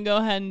I'm going to go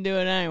ahead and do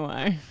it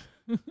anyway.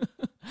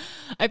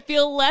 I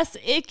feel less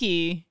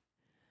icky,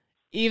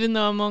 even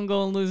though I'm going to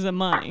go and lose the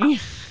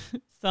money.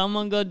 So I'm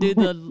going to do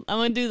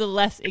the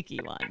less icky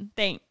one.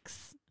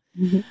 Thanks.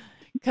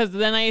 Because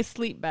then I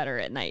sleep better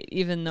at night,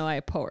 even though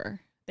I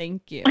pour.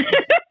 Thank you.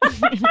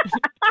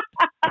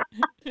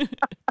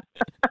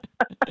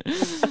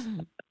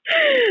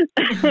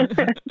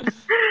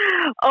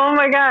 Oh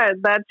my God,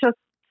 that just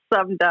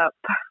summed up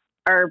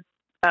our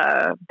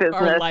business.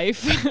 Our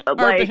life. Is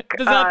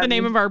that the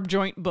name of our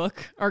joint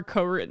book? Our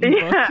co-written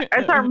book?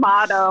 It's our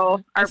motto.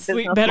 Our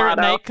sleep better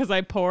motto. At night because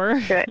I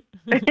pour.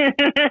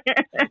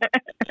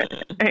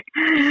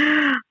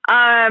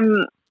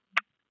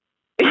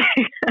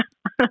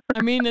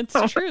 I mean, it's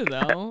true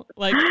though.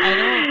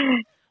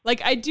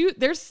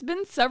 There's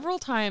been several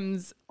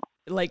times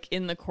like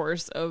in the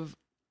course of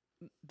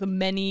the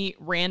many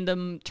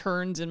random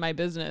turns in my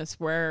business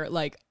where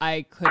like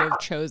I could have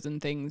chosen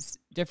things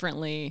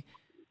differently,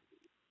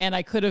 and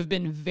I could have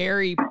been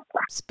very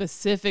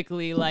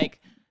specifically like,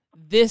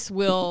 this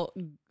will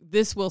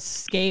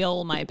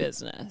scale my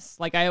business.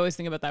 Like I always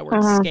think about that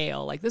word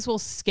scale. Like this will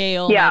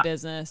scale my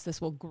business.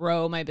 This will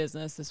grow my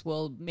business. This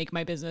will make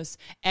my business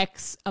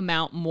X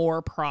amount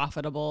more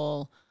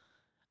profitable.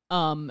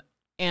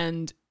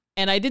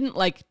 And I didn't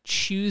like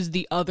choose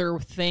the other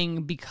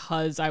thing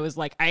because I was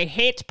like, I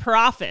hate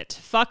profit,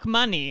 fuck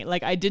money.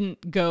 Like I didn't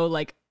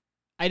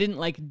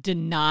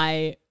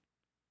deny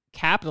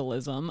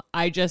capitalism.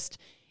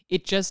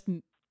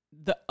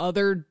 The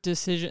other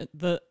decision,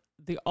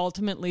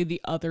 ultimately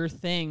the other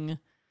thing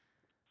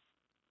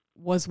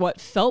was what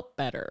felt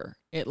better.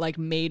 It like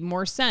made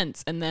more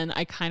sense. And then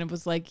I kind of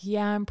was like,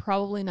 yeah, I'm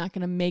probably not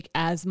going to make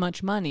as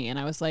much money. And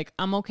I was like,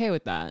 I'm okay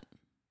with that.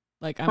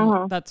 Like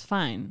that's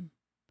fine.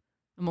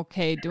 I'm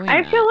okay doing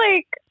that. I feel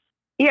like,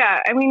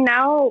 I mean,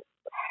 now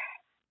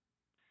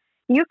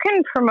you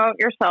can promote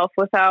yourself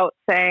without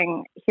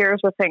saying,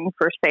 here's a thing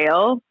for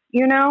sale.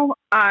 you know?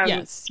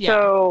 Yes. Yeah.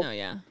 So, no,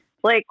 yeah.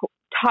 like,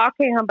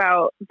 talking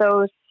about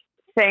those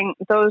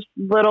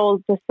little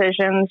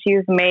decisions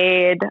you've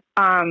made,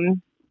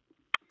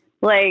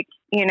 like,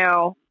 you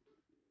know,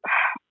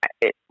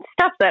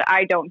 stuff that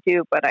I don't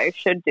do, but I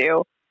should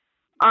do.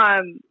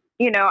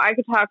 You know, I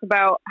could talk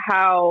about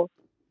how,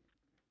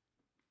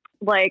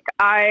 like,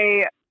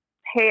 I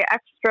pay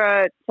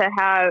extra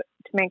to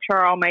make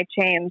sure all my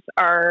chains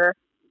are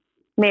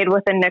made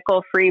with a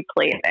nickel-free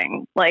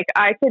plating. Like,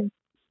 I could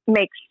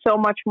make so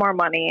much more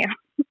money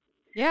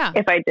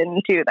if I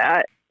didn't do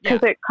that,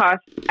 because it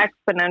costs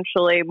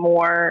exponentially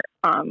more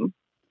to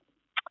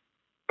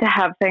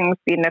have things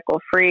be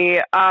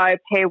nickel-free. I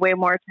pay way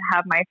more to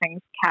have my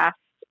things cast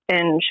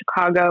in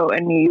Chicago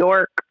and New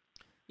York.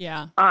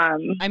 Yeah.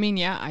 I mean,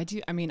 yeah, I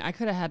do. I mean, I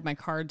could have had my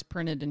cards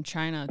printed in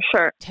China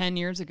 10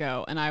 years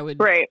ago, and I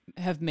would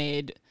have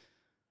made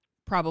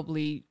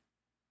probably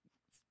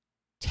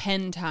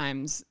 10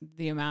 times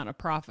the amount of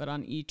profit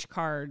on each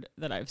card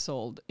that I've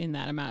sold in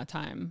that amount of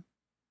time.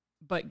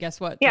 But guess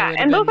what? Yeah,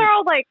 and those are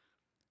all like,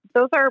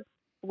 those are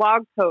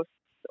blog posts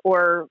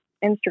or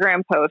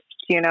Instagram posts,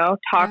 you know,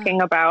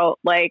 talking about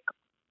like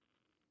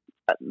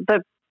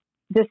those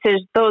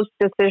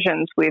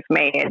decisions we've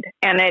made.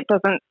 And it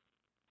doesn't,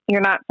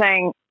 you're not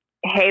saying,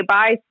 hey,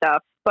 buy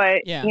stuff,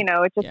 but you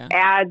know, it just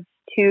adds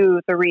to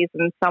the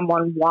reason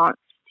someone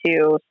wants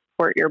to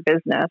support your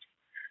business.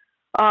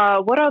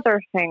 What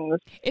other things?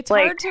 It's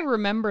like, hard to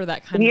remember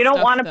that kind of stuff. You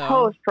don't want to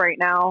post right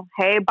now,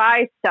 hey,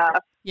 buy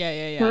stuff.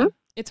 Yeah.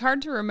 It's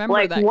hard to remember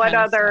like, that what kind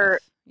of other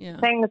stuff.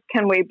 things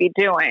can we be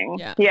doing?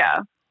 Yeah.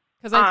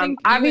 Because I think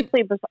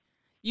obviously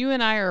you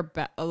and I are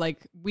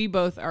like, we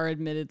both are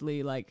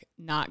admittedly like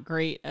not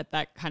great at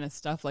that kind of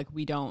stuff. Like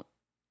we don't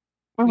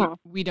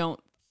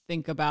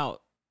think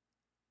about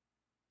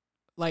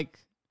like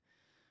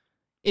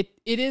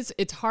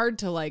it's hard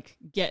to like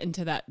get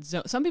into that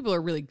zone. Some people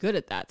are really good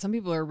at that. Some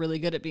people are really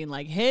good at being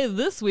like, hey,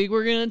 this week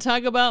we're going to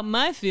talk about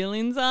my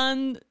feelings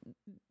on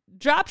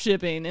drop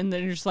shipping. And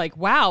then you're just like,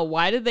 wow,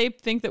 why did they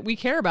think that we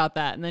care about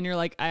that? And then you're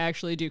like, I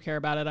actually do care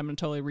about it. I'm going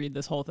to totally read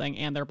this whole thing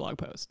and their blog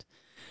post.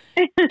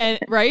 And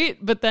right.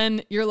 But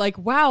then you're like,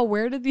 wow,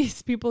 where did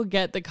these people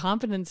get the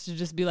confidence to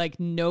just be like,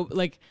 no,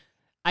 like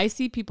I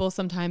see people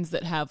sometimes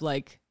that have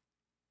like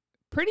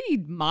pretty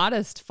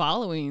modest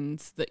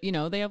followings that, you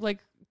know, they have like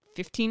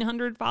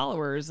 1,500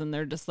 followers and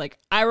they're just like,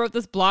 I wrote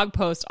this blog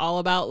post all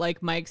about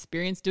like my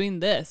experience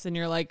doing this. And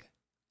you're like,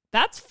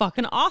 that's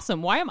fucking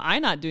awesome. Why am I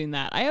not doing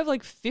that? I have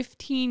like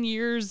 15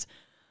 years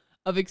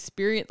of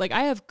experience. Like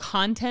I have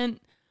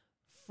content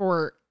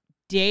for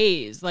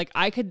days. Like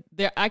I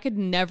could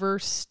never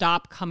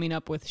stop coming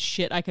up with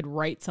shit I could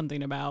write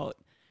something about.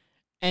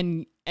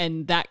 And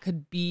that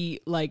could be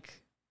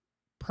like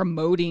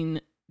promoting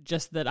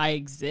just that I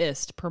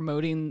exist,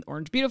 promoting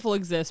Orange Beautiful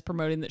exists,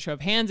 promoting that Show of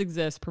Hands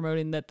exists,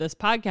 promoting that this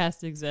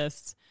podcast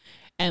exists.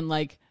 And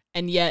like,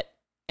 and yet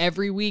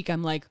every week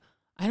I'm like,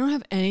 I don't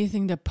have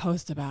anything to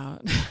post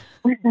about.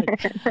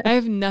 Like, I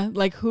have no,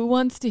 like, who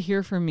wants to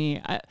hear from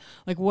me?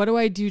 Like, what do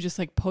I do? Just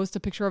like post a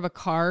picture of a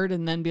card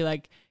and then be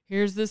like,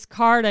 here's this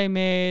card I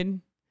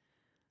made.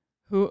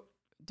 Who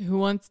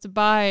wants to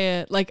buy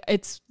it? Like,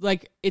 it's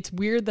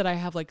weird that I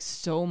have like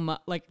so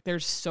much, like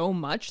there's so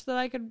much that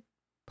I could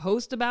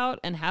post about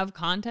and have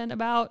content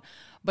about,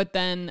 but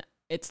then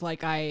it's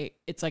like a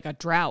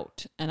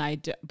drought.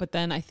 And but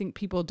then I think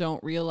people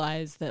don't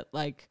realize that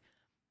like,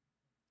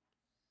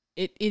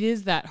 it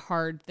is that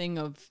hard thing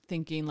of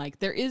thinking like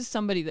there is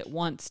somebody that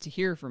wants to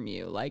hear from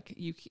you. Like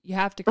you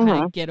have to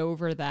kind of get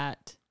over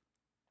that.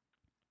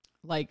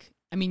 Like,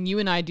 I mean, you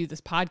and I do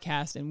this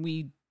podcast and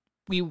we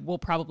will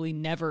probably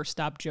never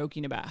stop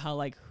joking about how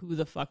like, who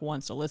the fuck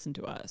wants to listen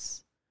to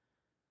us?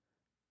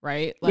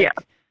 Right? Like,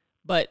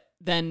 but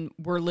then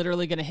we're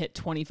literally going to hit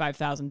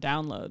 25,000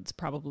 downloads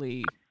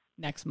probably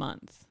next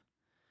month.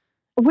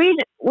 We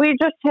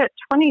just hit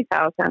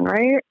 20,000,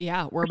 right?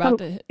 Yeah, we're about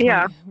to hit 20,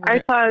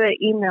 I saw the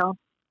email.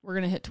 We're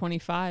going to hit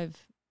 25.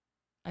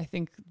 I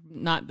think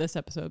not this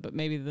episode, but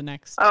maybe the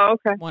next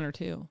one or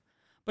two.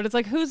 But it's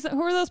like, who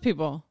are those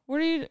people?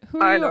 I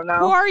don't know.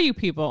 Who are you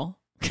people?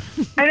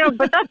 I know,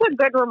 but that's a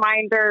good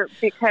reminder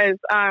because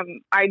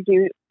I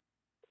do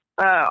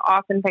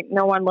often think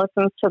no one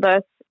listens to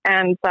this,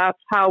 and that's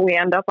how we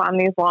end up on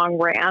these long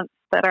rants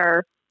that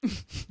are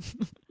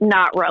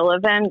not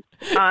relevant.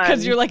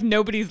 Because you're like,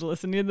 nobody's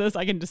listening to this.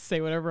 I can just say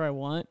whatever I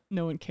want.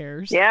 No one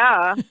cares.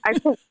 Yeah.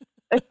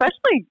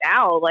 Especially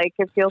now, like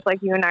it feels like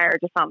you and I are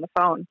just on the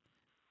phone.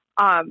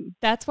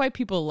 That's why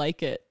people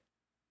like it.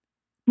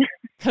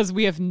 Because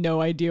we have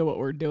no idea what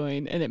we're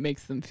doing and it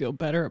makes them feel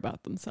better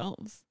about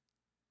themselves.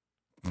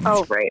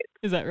 Oh, right.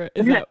 Is that right?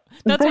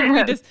 That's what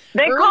we just...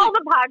 They call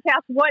the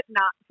podcast What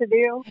Not to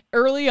Do.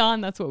 Early on,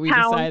 that's what we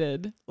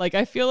decided. Like,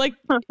 I feel like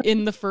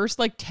in the first,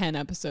 like, 10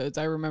 episodes,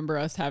 I remember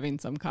us having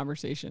some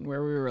conversation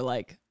where we were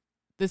like,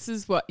 this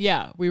is what...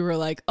 Yeah, we were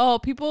like, oh,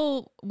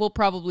 people will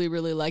probably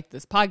really like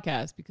this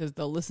podcast because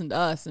they'll listen to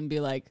us and be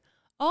like,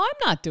 oh,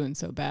 I'm not doing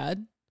so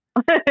bad.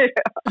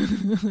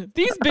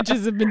 These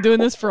bitches have been doing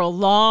this for a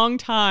long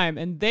time,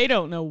 and they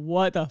don't know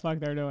what the fuck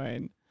they're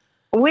doing.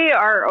 We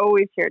are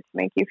always here to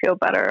make you feel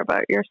better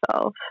about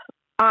yourself.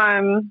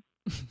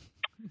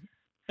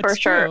 For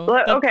sure.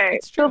 Okay,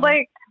 so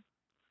like,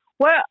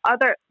 what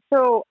other?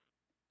 So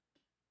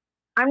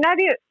I'm not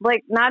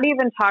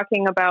even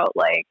talking about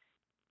like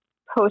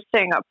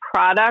posting a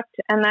product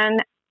and then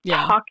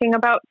talking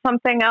about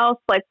something else.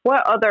 Like,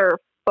 what other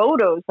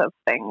photos of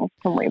things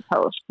can we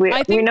post? We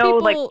know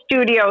people, like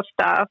studio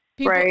stuff,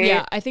 right?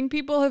 Yeah, I think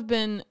people have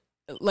been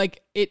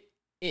like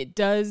it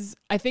does.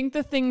 I think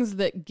the things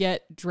that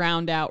get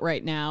drowned out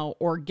right now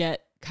or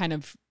get kind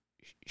of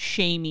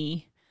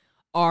shamey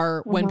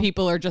are when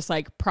people are just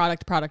like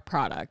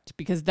product,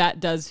 because that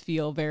does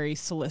feel very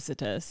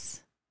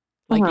solicitous,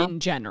 like in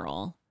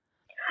general.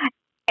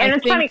 And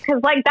it's funny because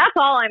like that's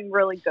all I'm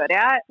really good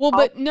at. Well,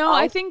 but no,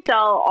 I think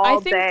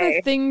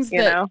the things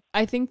that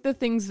I think the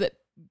things that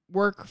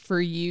work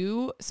for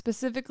you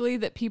specifically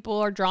that people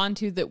are drawn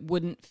to that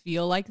wouldn't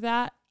feel like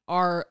that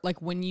are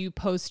like when you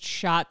post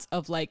shots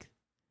of like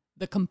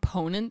the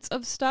components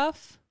of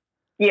stuff.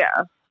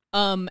 Yeah.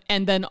 And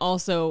then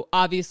also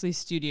obviously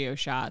studio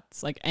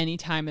shots, like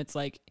anytime it's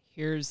like,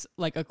 here's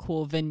like a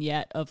cool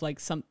vignette of like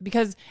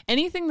because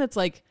anything that's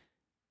like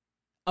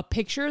a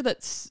picture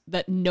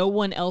that no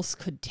one else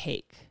could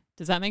take.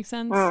 Does that make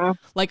sense?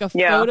 Like a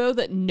photo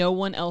that no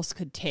one else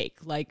could take,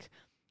 like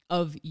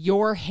of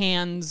your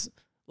hands,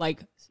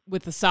 like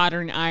with the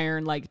soldering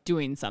iron, like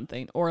doing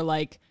something, or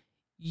like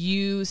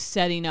you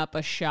setting up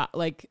a shot.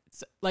 Like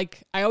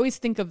I always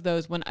think of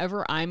those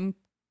whenever I'm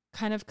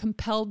kind of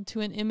compelled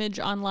to an image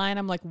online.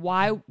 I'm like,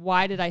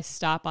 why did I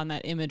stop on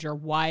that image? Or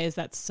why is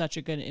that such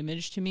a good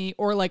image to me?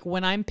 Or like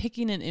when I'm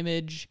picking an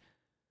image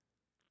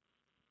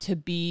to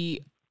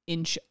be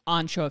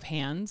on show of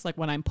hands, like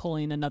when I'm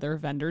pulling another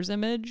vendor's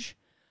image,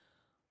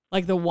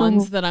 like the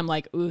ones that I'm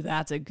like, ooh,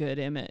 that's a good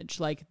image.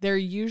 Like they're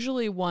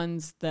usually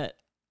ones that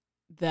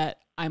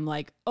I'm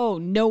like, oh,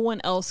 no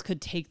one else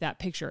could take that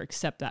picture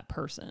except that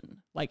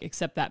person, like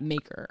except that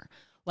maker.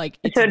 Like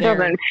so it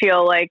doesn't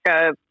feel like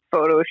a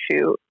photo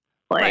shoot.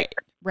 Like,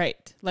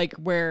 right. Like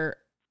where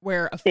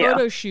a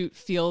photo shoot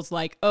feels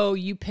like, oh,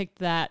 you picked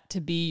that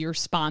to be your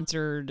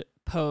sponsored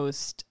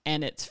post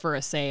and it's for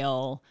a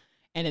sale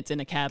and it's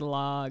in a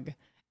catalog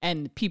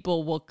and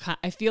people will,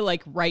 I feel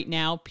like right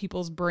now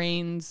people's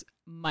brains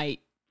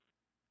might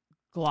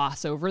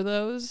gloss over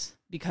those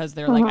because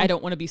they're like, I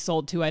don't want to be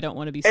sold to, I don't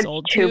want to be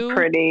sold to. It's too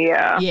pretty,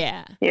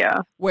 Yeah.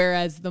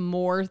 Whereas the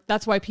more,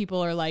 that's why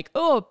people are like,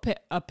 oh,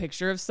 a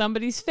picture of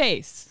somebody's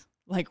face.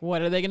 Like,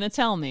 what are they going to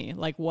tell me?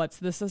 Like, what's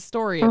this a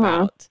story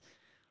about?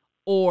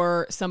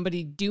 Or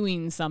somebody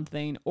doing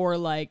something, or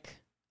like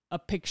a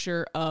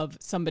picture of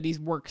somebody's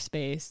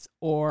workspace,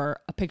 or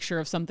a picture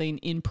of something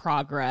in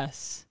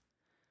progress.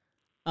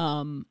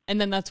 And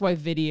then that's why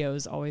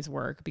videos always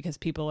work, because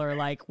people are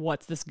like,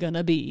 what's this going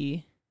to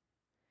be?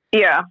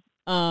 Yeah.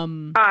 Yeah,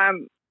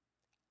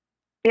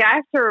 I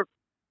have to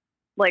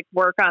like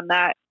work on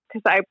that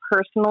because I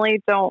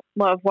personally don't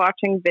love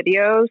watching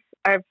videos.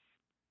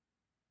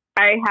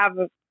 I have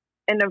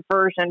an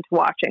aversion to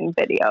watching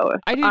video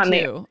on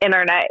the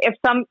internet. If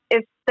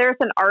there's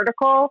an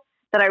article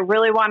that I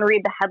really want to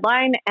read the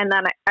headline and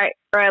then I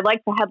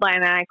like the headline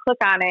and I click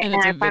on it and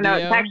I find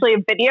out it's actually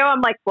a video,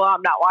 I'm like, well,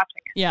 I'm not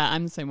watching it. Yeah,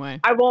 I'm the same way.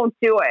 I won't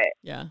do it.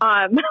 Yeah.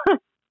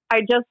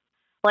 I just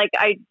like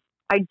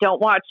I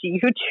don't watch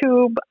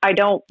YouTube. I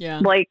don't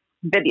like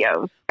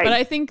videos. But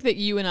I think that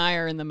you and I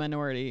are in the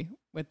minority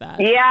with that.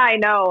 Yeah, I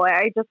know.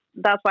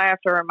 That's why I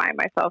have to remind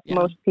myself. Yeah.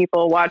 Most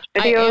people watch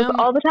videos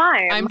all the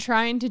time.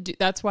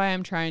 That's why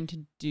I'm trying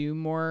to do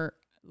more,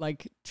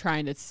 like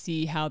trying to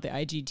see how the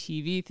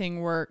IGTV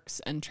thing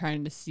works and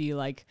trying to see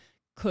like,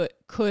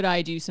 could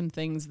I do some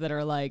things that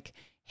are like,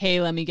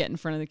 hey, let me get in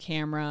front of the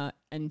camera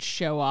and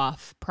show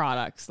off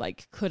products.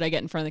 Like, could I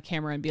get in front of the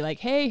camera and be like,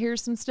 hey,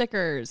 here's some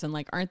stickers and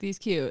like, aren't these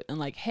cute? And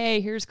like,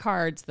 hey, here's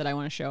cards that I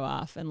want to show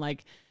off. And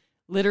like,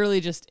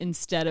 literally just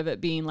instead of it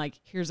being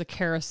like, here's a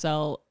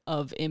carousel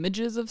of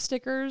images of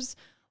stickers,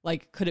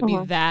 like, could it be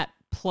that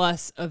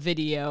plus a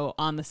video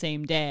on the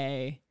same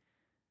day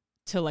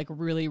to like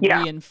really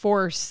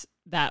reinforce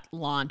that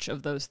launch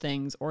of those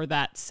things or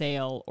that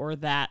sale or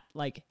that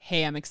like,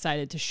 hey, I'm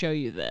excited to show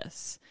you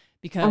this,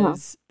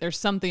 because there's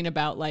something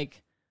about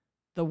like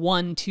the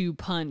 1-2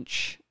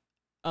 punch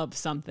of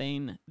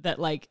something that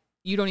like,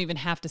 you don't even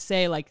have to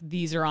say like,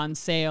 these are on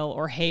sale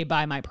or, hey,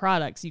 buy my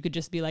products. You could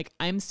just be like,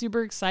 I'm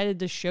super excited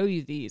to show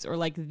you these, or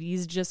like,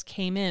 these just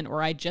came in,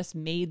 or I just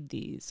made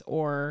these,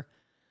 or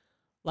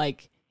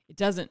like,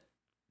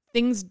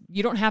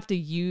 you don't have to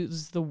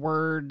use the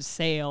word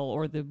sale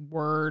or the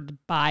word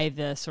buy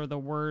this or the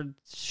word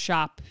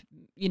shop,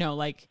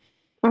 like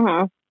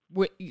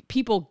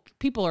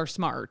people are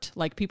smart.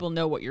 Like, people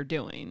know what you're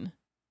doing.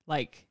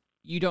 Like,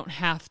 you don't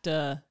have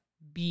to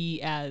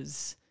be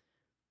as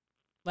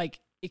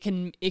like, it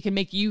can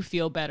make you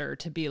feel better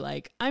to be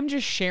like, I'm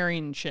just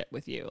sharing shit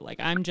with you.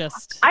 Like, I think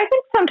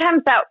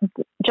sometimes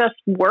just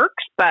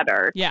works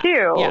better Yeah.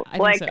 too. Yeah, I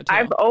think like so, too.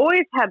 I've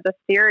always had the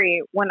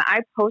theory when I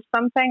post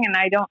something and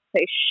I don't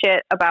say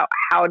shit about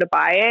how to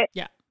buy it.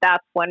 Yeah.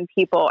 That's when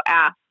people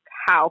ask,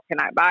 how can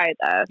I buy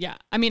this? Yeah.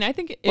 I mean, I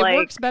think it Like-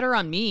 works better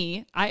on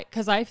me.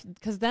 Cause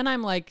then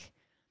I'm like,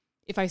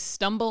 if I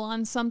stumble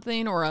on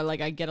something or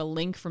I get a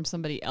link from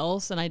somebody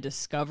else and I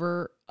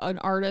discover an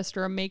artist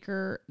or a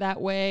maker that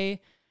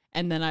way,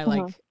 and then I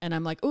like, and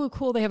I'm like, oh,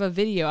 cool, they have a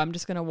video. I'm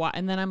just gonna watch,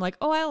 and then I'm like,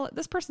 oh,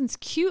 this person's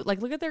cute.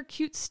 Like, look at their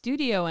cute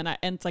studio, and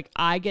it's like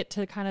I get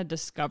to kind of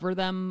discover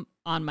them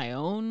on my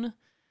own,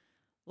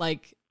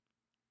 like,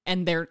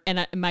 and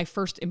my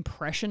first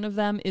impression of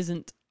them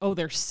isn't, oh,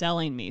 they're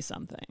selling me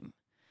something.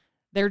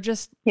 They're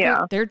just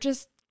they're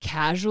just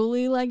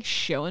casually like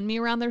showing me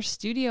around their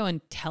studio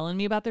and telling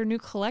me about their new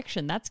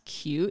collection. That's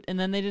cute. And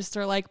then they just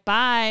are like,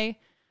 bye.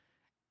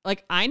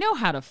 Like, I know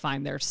how to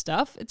find their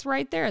stuff. It's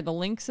right there. The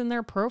link's in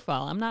their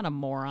profile. I'm not a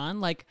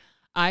moron. Like,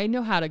 I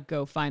know how to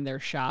go find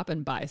their shop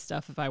and buy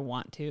stuff if I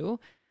want to.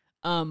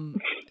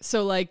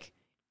 So like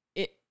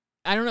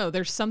I don't know.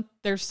 There's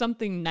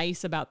something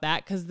nice about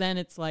that. 'Cause then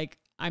it's like,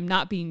 I'm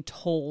not being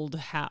told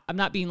how, I'm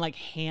not being like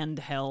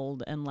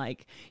handheld and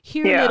like,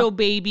 here, little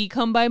baby,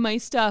 come buy my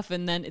stuff.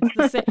 And then it's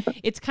the same.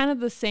 It's kind of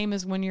the same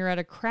as when you're at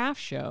a craft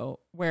show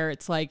where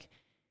it's like,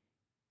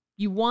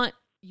 you want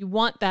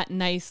that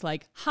nice,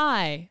 like,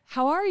 hi,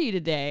 how are you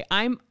today?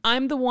 I'm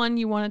the one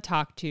you want to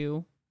talk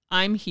to.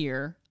 I'm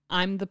here.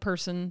 I'm the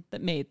person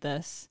that made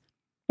this.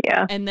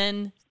 Yeah. And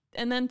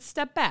then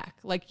step back.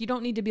 Like, you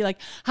don't need to be like,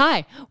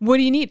 hi, what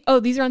do you need? Oh,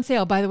 these are on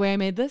sale. By the way, I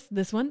made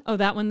this one. Oh,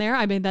 that one there.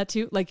 I made that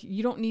too. Like,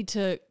 you don't need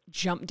to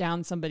jump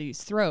down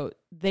somebody's throat.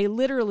 They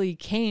literally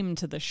came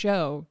to the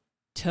show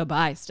to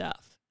buy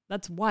stuff.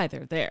 That's why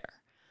they're there.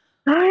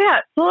 Oh yeah.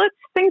 So let's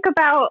think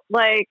about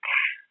like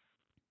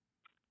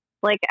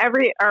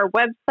our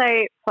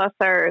website plus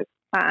our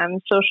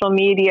social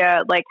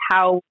media, like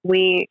how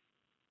we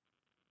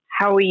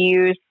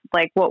use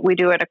like what we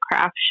do at a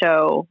craft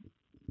show.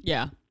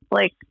 Yeah.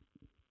 Like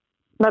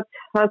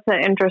that's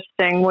an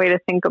interesting way to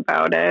think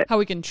about it. How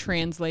we can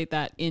translate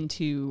that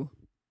into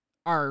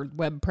our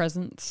web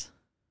presence.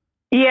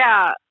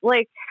 Yeah.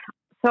 Like,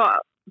 so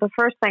the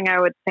first thing I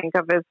would think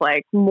of is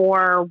like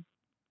more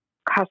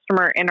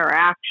customer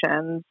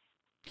interactions.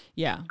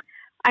 Yeah.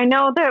 I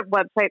know that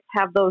websites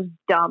have those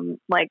dumb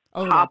like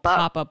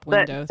pop-up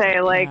windows that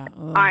say like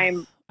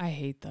I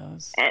hate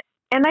those.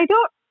 And I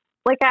don't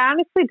like. I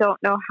honestly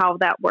don't know how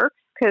that works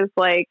because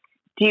like,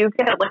 do you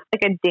get like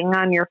a ding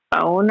on your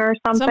phone or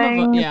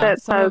something?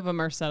 Some of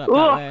them are set up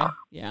that way.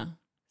 Yeah,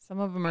 some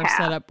of them are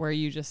set up where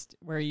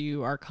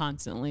you are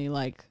constantly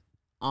like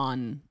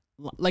on,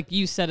 like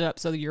you set it up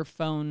so that your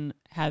phone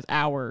has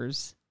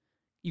hours.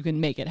 You can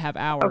make it have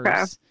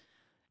hours.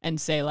 And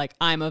say like,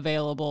 I'm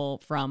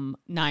available from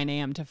 9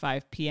 a.m. to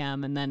 5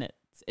 p.m. and then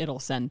it'll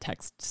send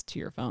texts to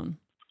your phone.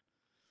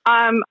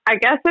 I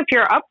guess if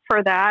you're up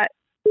for that,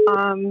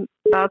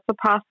 that's a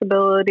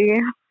possibility.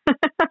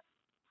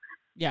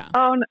 Yeah.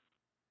 I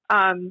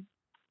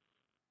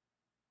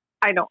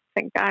don't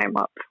think I'm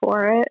up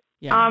for it.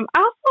 Yeah. I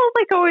also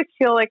like always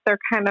feel like they're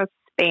kind of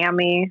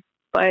spammy,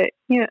 but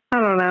I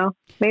don't know.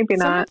 Maybe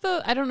not.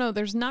 I don't know.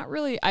 There's not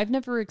really. I've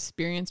never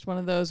experienced one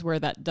of those where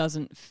that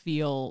doesn't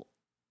feel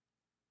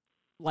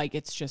like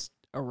it's just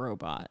a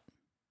robot.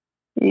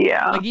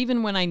 Yeah. Like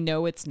even when I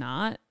know it's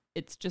not,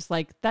 it's just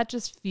like that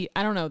just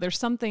I don't know. There's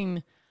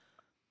something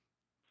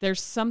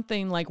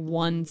like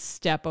one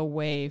step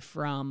away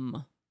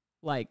from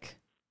like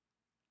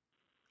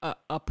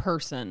a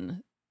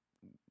person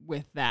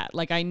with that.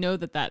 Like I know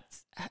that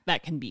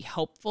can be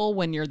helpful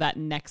when you're that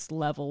next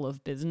level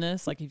of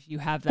business. Like if you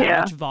have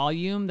that much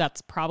volume,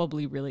 that's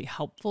probably really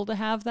helpful to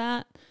have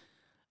that.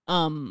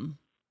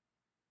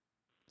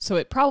 So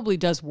it probably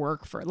does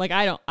work for like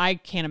I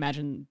can't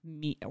imagine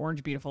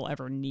Orange Beautiful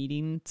ever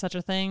needing such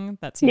a thing.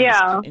 That seems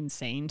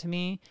insane to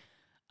me.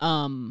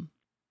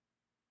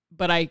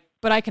 But I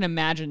can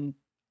imagine,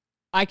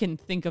 I can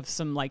think of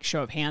some like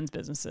show of hands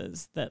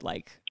businesses that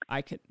like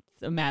I could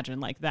imagine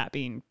like that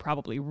being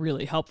probably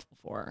really helpful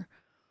for.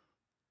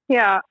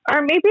 Yeah,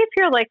 or maybe if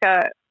you're like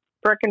a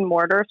brick and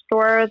mortar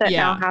store that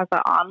now has an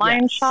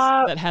online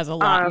shop that has a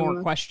lot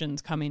more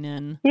questions coming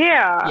in.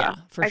 Yeah,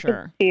 for sure.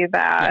 I could see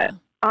that.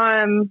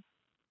 Yeah.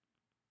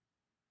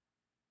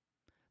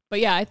 But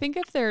yeah, I think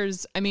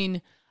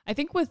I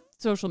think with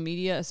social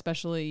media,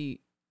 especially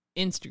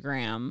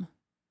Instagram,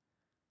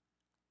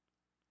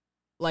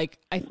 like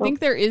I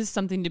think there is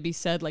something to be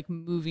said like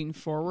moving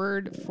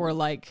forward for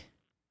like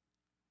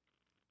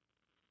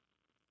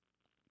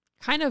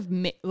kind of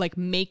like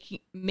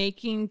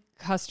making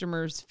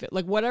customers fit,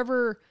 like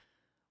whatever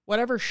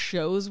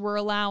shows we're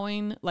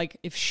allowing, like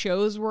if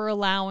shows were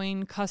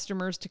allowing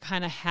customers to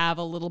kind of have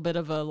a little bit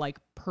of a like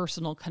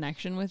personal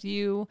connection with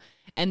you,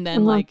 and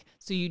then like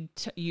so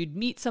you'd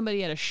meet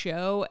somebody at a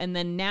show, and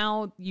then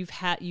now you've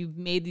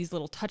made these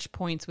little touch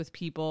points with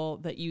people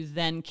that you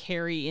then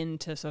carry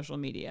into social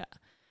media.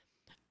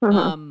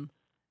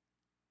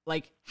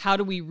 Like how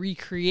do we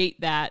recreate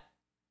that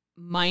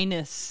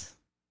minus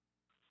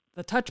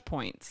the touch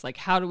points. Like,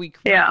 how do we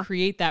Yeah.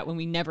 create that when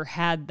we never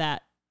had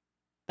that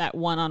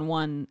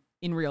one-on-one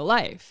in real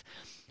life?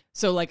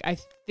 So like, I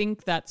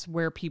think that's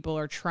where people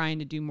are trying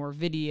to do more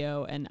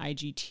video and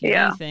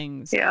IGTV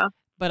things. Yeah.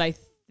 But I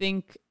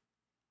think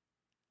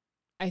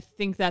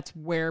that's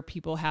where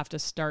people have to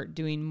start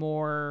doing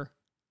more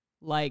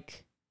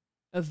like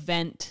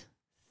event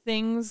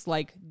things,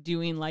 like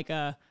doing like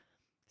a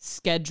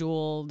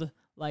scheduled,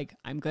 like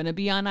I'm gonna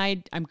be on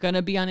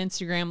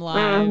Instagram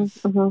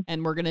Live,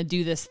 and we're gonna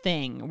do this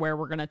thing where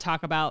we're gonna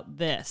talk about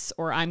this,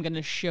 or I'm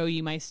gonna show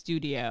you my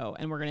studio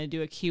and we're gonna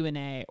do a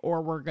Q&A,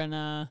 or we're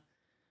gonna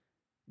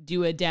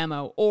do a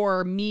demo,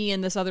 or me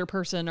and this other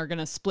person are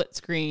gonna split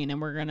screen and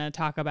we're gonna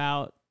talk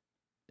about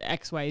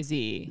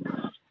XYZ.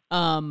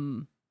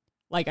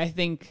 Like, I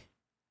think,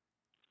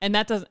 and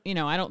that doesn't,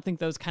 I don't think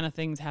those kind of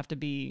things have to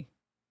be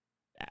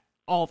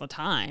all the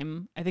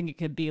time. I think it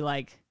could be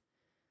like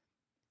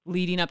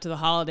leading up to the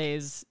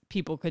holidays,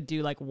 people could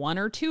do like one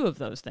or two of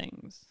those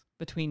things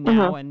between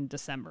now and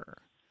December.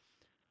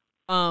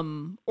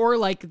 Or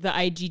like the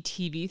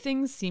IGTV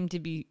things seem to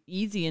be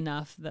easy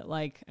enough that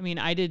like, I mean,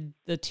 I did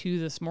the 2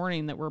 this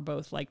morning that were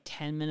both like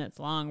 10 minutes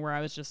long, where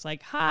I was just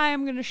like, hi,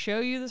 I'm going to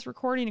show you this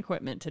recording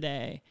equipment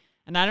today.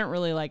 And I didn't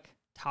really like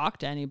talk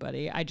to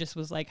anybody. I just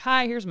was like,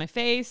 hi, here's my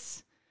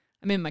face.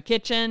 I'm in my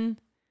kitchen.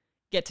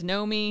 Get to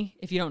know me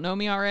if you don't know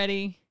me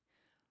already.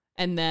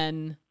 And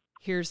then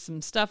here's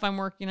some stuff I'm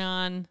working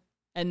on,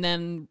 and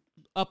then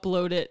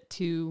upload it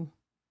to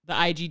the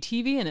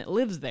IGTV, and it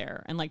lives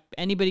there, and like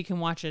anybody can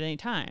watch it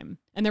anytime.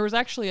 And there was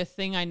actually a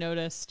thing I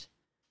noticed.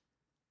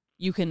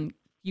 You can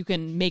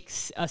make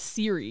a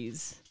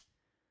series.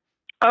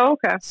 Oh,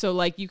 okay. So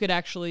like you could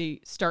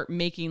actually start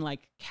making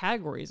like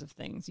categories of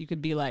things. You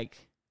could be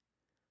like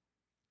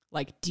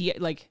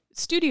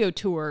studio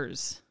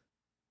tours,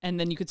 and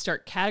then you could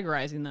start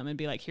categorizing them and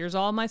be like, here's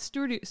all my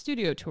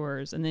studio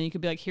tours, and then you could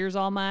be like, here's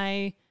all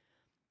my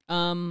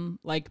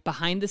like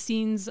behind the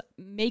scenes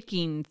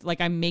making,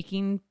 like I'm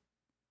making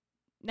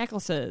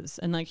necklaces,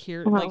 and like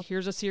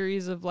here's a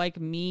series of like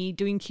me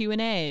doing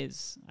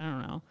Q&As. I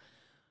don't know.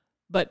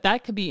 But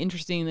that could be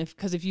interesting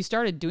because if you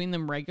started doing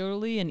them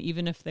regularly, and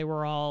even if they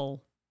were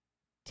all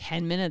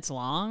 10 minutes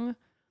long,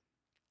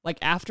 like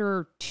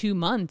after 2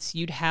 months,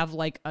 you'd have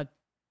like a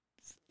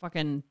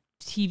fucking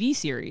TV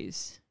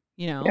series,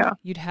 Yeah.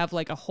 You'd have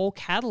like a whole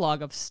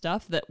catalog of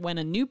stuff that when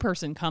a new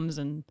person comes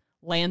and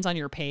lands on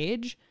your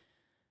page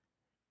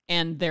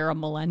and they're a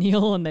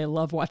millennial and they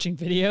love watching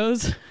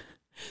videos,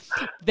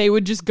 they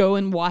would just go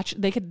and watch.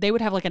 They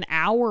would have like an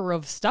hour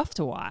of stuff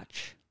to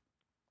watch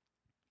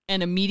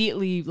and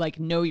immediately like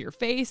know your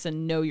face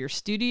and know your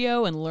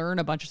studio and learn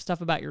a bunch of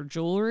stuff about your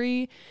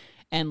jewelry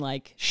and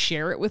like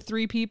share it with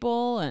 3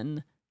 people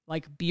and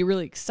like be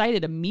really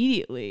excited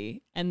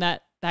immediately. And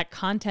that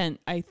content,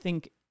 I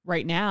think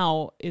right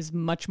now, is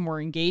much more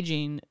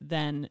engaging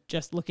than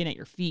just looking at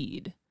your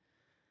feed.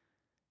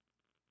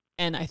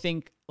 And I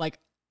think like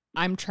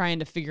I'm trying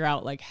to figure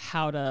out like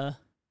how to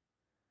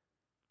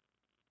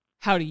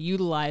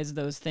utilize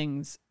those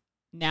things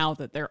now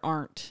that there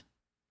aren't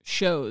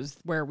shows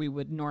where we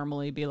would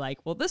normally be like,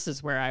 well, this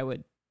is where I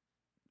would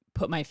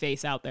put my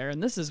face out there,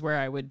 and this is where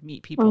I would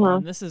meet people,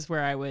 and this is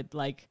where I would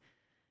like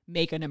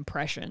make an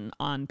impression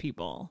on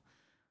people.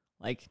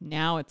 Like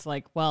now it's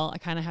like, well, I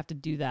kind of have to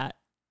do that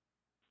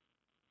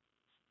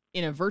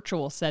in a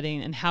virtual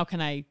setting, and how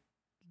can I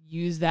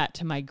use that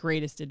to my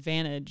greatest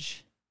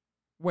advantage,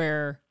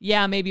 where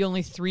maybe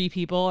only 3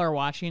 people are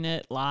watching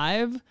it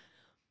live,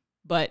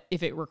 but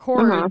if it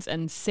records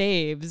and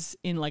saves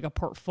in like a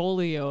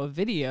portfolio of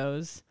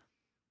videos,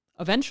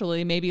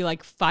 eventually maybe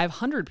like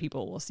 500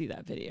 people will see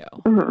that video.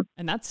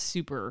 And that's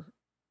super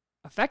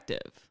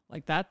effective.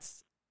 Like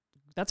that's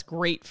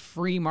great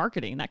free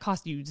marketing. That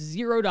costs you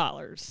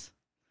 $0.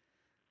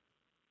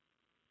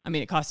 I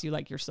mean, it costs you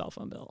like your cell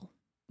phone bill.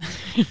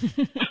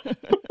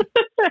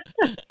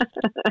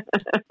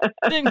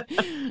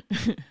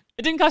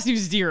 It didn't cost you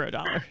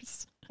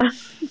 $0.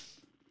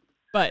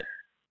 But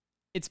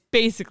it's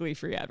basically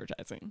free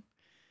advertising.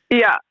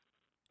 Yeah.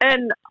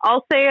 And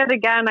I'll say it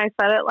again. I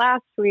said it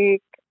last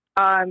week.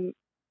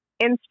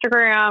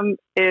 Instagram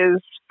is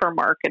for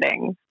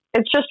marketing.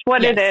 It's just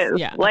what it is.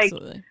 Yeah, like,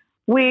 absolutely.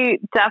 We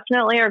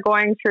definitely are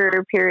going through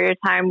a period of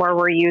time where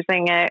we're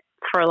using it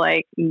for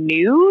like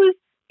news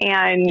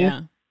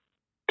and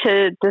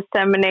to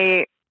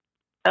disseminate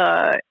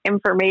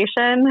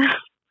information.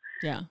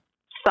 Yeah.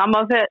 Some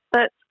of it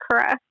that's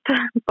correct,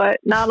 but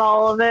not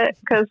all of it,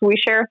 because we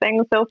share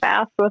things so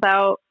fast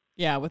without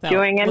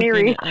doing any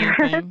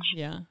research.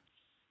 Yeah.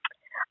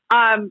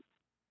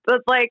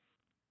 But like,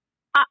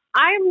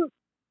 I'm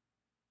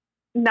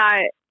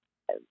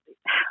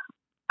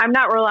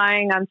not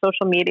relying on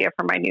social media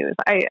for my news.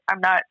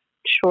 I'm not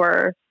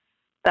sure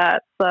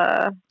that's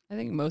I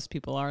think most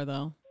people are,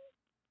 though.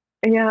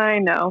 Yeah, I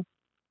know.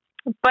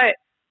 But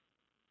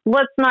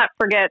let's not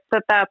forget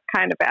that that's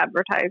kind of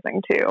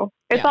advertising too.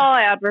 It's all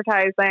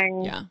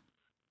advertising. Yeah.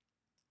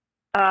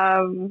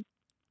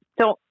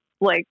 Don't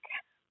like,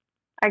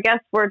 I guess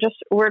we're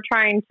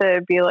trying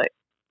to be like,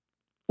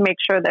 make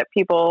sure that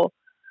people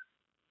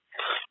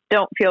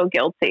don't feel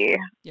guilty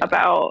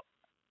about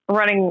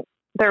running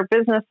their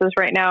businesses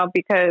right now,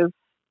 because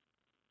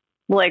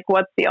like,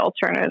 what's the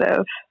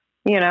alternative,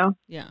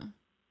 Yeah.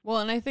 Well,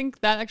 and I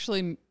think that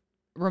actually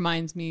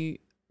reminds me,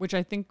 which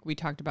I think we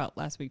talked about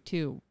last week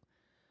too,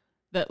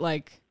 that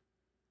like,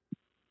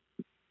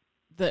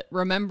 that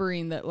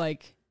remembering that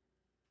like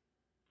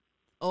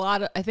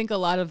I think a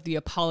lot of the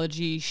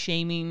apology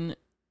shaming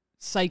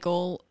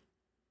cycle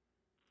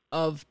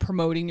of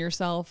promoting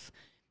yourself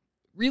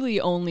really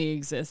only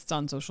exists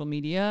on social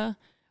media.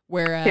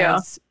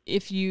 Whereas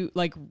if you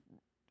like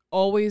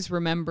always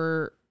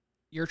remember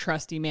your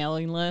trusty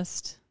mailing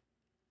list,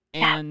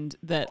 and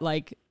that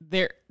like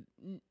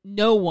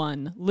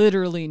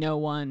literally no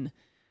one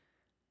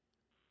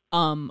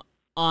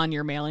on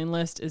your mailing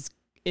list is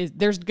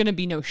there's going to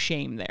be no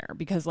shame there,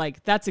 because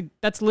like that's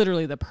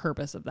literally the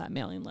purpose of that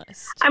mailing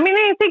list. I mean,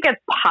 I think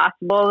it's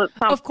possible that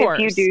if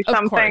you do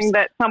something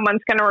that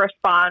someone's going to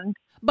respond.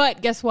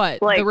 But guess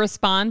what? Like,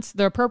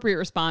 the appropriate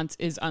response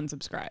is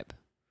unsubscribe.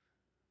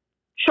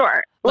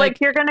 Sure. Like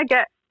you're going to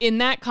get, in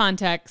that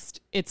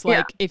context, it's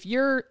like if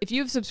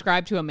you've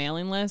subscribed to a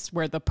mailing list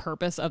where the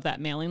purpose of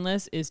that mailing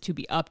list is to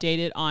be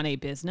updated on a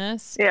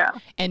business,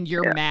 and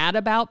you're mad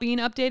about being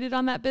updated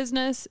on that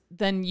business,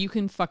 then you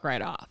can fuck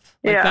right off.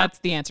 Like that's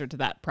the answer to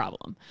that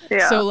problem.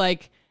 Yeah. So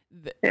like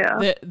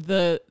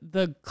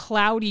the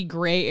cloudy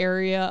gray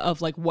area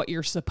of like what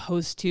you're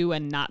supposed to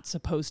and not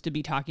supposed to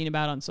be talking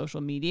about on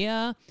social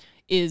media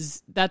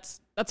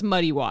that's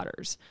muddy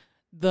waters.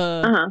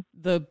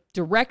 The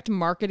direct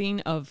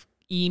marketing of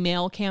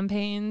email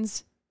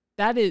campaigns,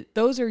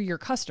 those are your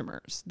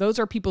customers. Those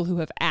are people who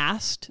have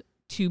asked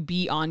to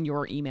be on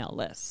your email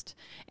list,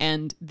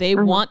 and they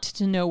want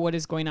to know what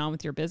is going on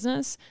with your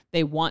business.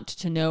 They want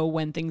to know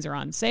when things are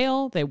on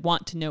sale. They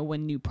want to know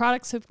when new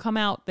products have come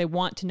out. They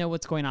want to know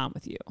what's going on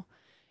with you,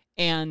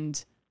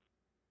 and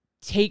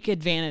take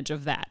advantage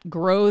of that,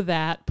 grow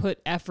that, put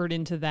effort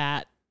into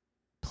that,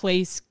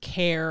 place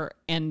care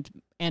and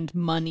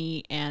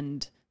money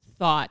and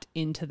thought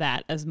into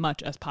that as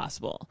much as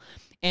possible.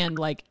 And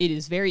like, it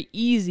is very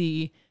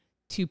easy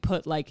to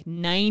put like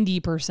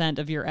 90%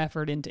 of your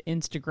effort into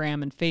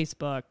Instagram and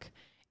Facebook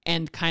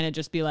and kind of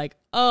just be like,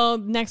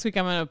 oh, next week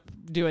I'm going to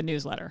do a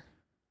newsletter.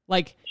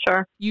 Like,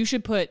 sure, you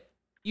should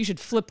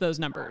flip those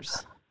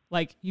numbers.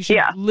 Like, you should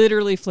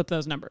literally flip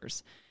those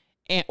numbers.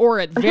 This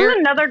is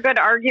another good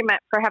argument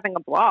for having a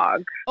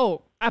blog.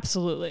 Oh,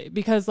 absolutely.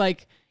 Because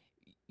like,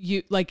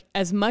 you, like,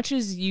 as much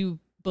as you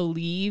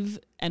believe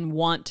and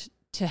want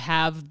to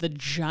have the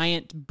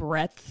giant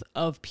breadth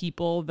of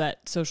people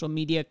that social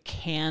media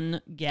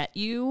can get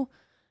you,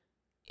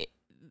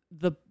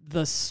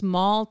 the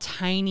small,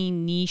 tiny,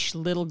 niche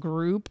little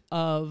group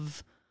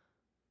of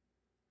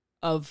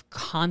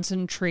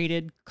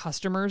concentrated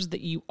customers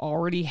that you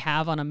already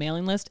have on a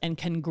mailing list and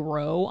can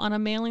grow on a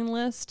mailing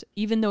list,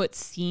 even though it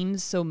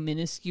seems so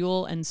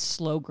minuscule and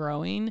slow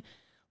growing,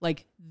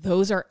 like,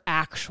 those are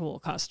actual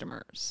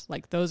customers.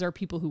 Like, those are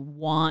people who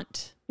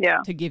want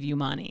to give you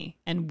money,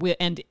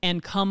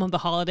 and come the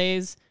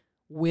holidays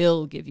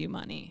will give you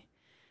money.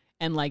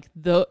 And like,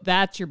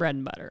 that's your bread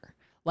and butter.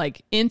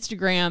 Like,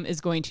 Instagram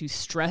is going to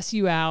stress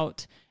you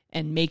out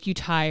and make you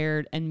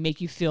tired and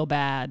make you feel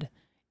bad.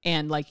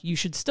 And like, you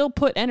should still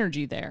put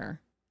energy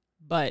there,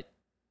 but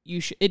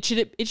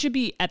it should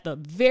be at the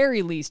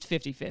very least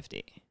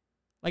 50-50.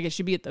 Like, it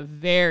should be at the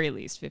very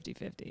least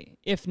 50-50,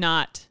 if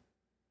not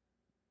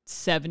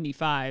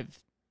 75-25.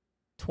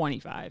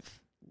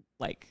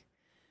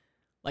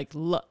 Like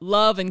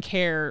love and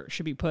care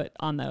should be put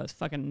on those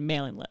fucking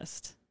mailing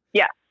list.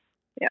 Yeah.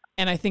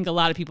 And I think a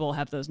lot of people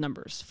have those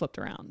numbers flipped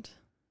around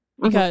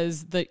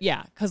because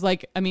because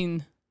like, I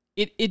mean,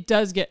 it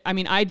does get, I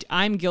mean,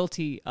 I'm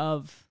guilty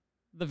of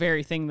the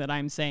very thing that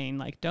I'm saying,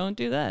 like, don't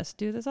do this,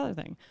 do this other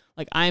thing.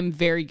 Like, I'm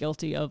very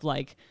guilty of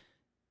like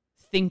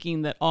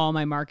thinking that all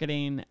my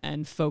marketing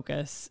and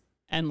focus,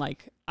 and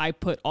like, I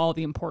put all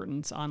the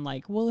importance on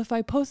like, well, if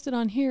I post it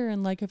on here,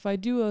 and like, if I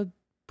do a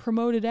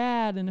promoted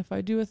ad, and if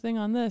I do a thing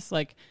on this,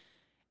 like,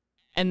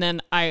 and then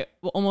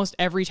almost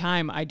every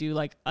time I do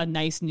like a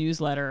nice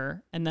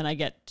newsletter, and then I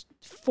get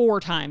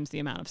 4 times the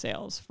amount of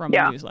sales from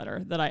a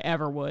newsletter that I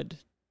ever would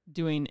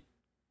doing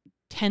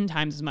 10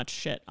 times as much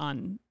shit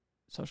on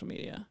social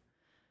media,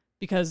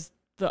 because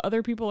the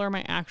other people are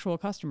my actual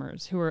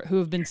customers who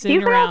have been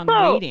sitting around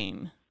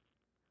waiting.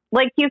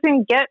 Like, you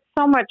can get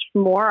so much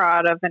more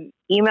out of an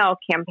email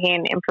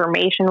campaign,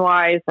 information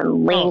wise,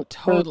 and links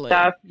and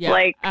stuff. Yeah,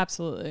 like,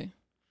 absolutely.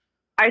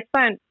 I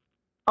spent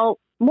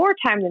more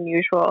time than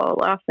usual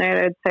last night,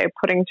 I'd say,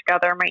 putting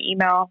together my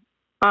email.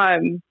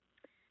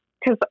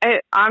 Because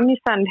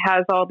OmniSend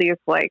has all these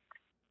like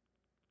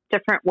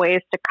different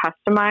ways to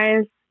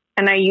customize,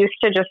 and I used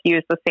to just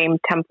use the same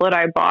template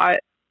I bought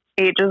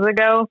ages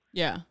ago.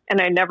 Yeah.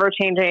 And I never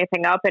change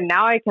anything up, and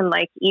now I can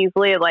like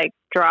easily like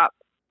drop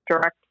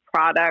direct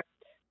product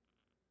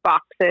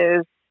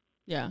boxes.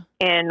 Yeah.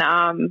 And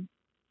I'm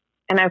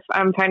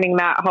finding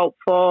that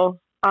helpful.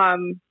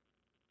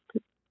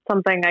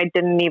 something I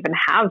didn't even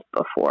have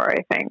before.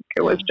 I think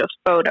it was just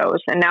photos,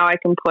 and now I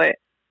can put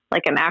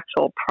like an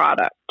actual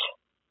product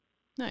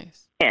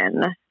Nice.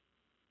 in.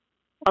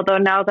 Although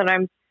now that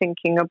I'm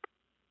thinking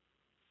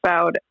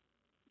about,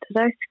 did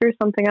I screw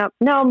something up?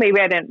 No, maybe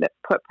I didn't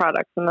put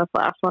products in this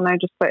last one. I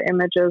just put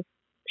images.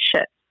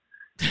 Shit.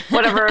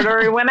 Whatever, it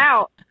already went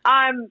out.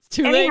 It's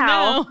too late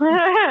now.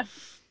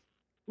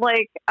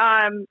 Like,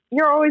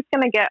 you're always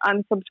going to get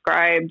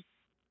unsubscribes.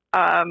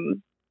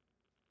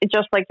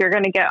 Just like you're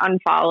going to get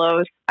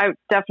unfollows. I've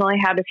definitely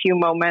had a few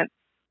moments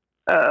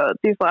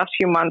these last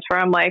few months where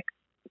I'm like,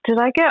 did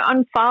I get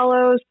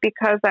unfollows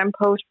because I'm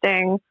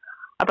posting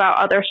about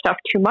other stuff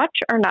too much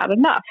or not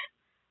enough?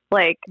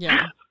 Like,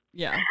 yeah.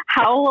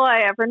 How will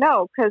I ever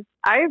know? Because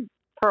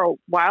for a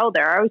while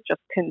there, I was just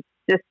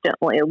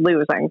consistently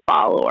losing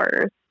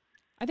followers.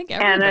 I think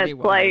everybody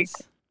was.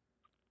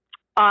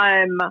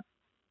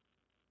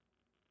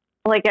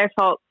 Like I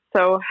felt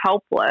so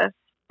helpless,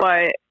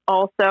 but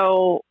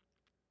also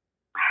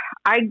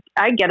I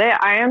get it.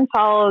 I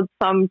unfollowed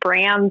some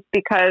brands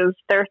because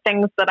they're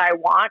things that I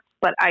want,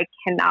 but I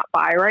cannot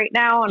buy right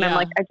now. And I'm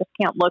like, I just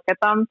can't look at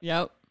them.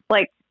 Yep.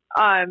 Like,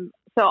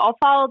 so I'll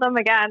follow them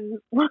again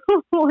when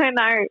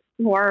I'm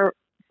more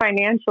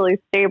financially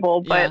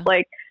stable, but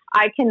like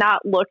I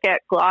cannot look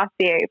at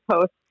Glossier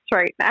posts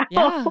right now.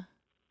 Yeah.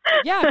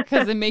 Yeah,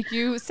 because they make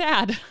you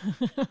sad.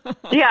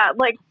 Yeah,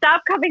 like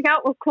stop coming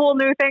out with cool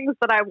new things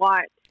that I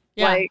want.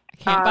 Yeah, like, I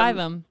can't buy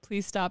them.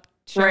 Please stop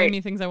showing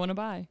me things I want to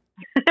buy.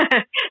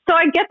 So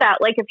I get that.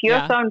 Like if you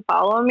have to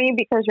unfollow me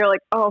because you're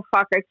like, oh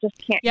fuck, I just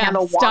can't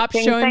handle stop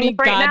watching showing me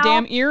right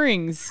goddamn now.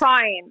 earrings.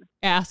 Fine.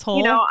 Asshole.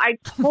 You know, I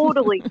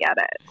totally get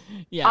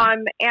it. Yeah.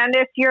 And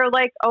if you're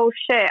like, oh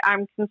shit,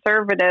 I'm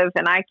conservative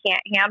and I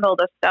can't handle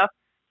this stuff,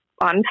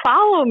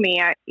 unfollow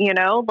me. I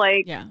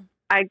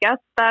guess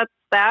that's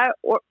that.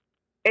 Or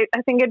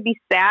I think it'd be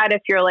sad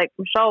if you're like,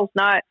 Michelle's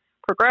not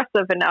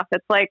progressive enough.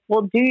 It's like,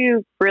 well, do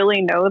you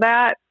really know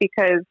that?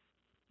 Because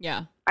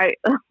I'm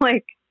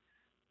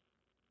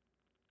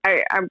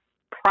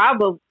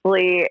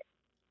probably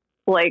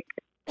like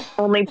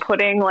only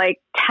putting like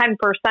 10%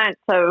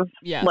 of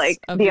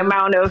of the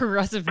amount of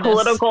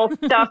political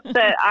stuff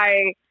that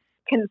I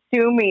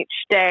consume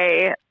each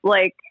day.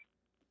 Like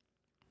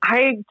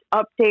I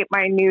update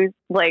my news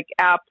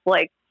app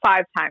 5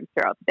 times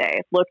throughout the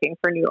day looking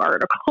for new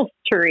articles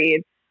to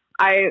read.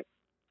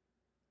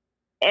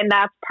 And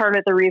that's part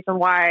of the reason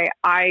why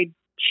I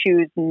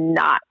choose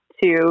not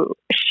to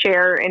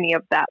share any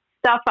of that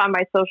stuff on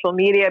my social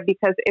media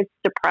because it's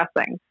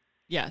depressing.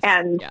 Yes.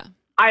 And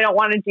I don't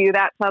want to do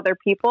that to other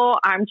people.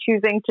 I'm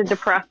choosing to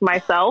depress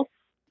myself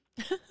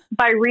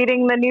by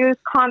reading the news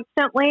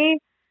constantly,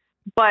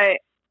 but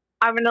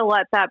I'm going to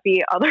let that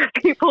be other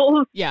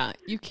people's choice.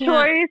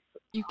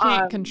 You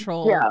can't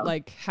control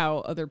how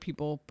other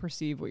people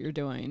perceive what you're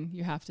doing.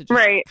 You have to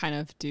just kind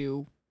of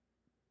do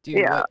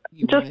what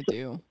you want to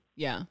do.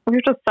 Yeah. We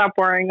should stop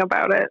worrying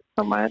about it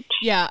so much.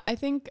 Yeah, I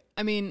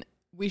mean,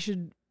 we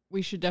should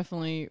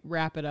definitely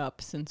wrap it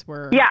up since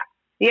we're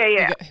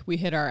we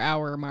hit our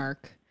hour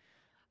mark.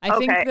 I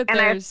think that and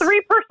I have 3%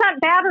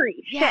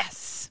 battery.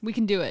 Yes, we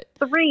can do it.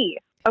 3.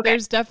 Okay.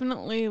 There's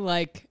definitely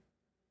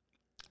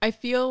I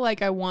feel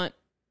like I want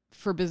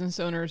for business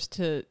owners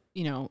to,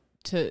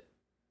 to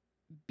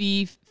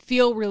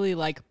feel really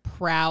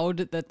proud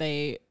that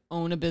they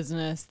own a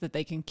business, that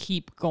they can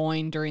keep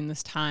going during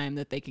this time,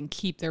 that they can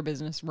keep their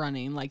business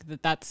running,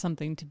 that's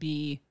something to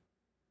be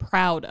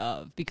proud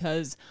of,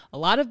 because a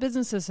lot of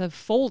businesses have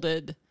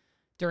folded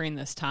during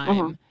this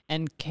time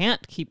and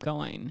can't keep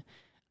going,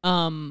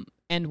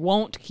 and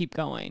won't keep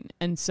going.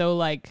 And so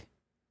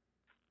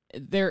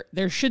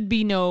there should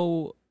be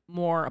no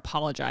more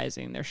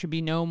apologizing. There should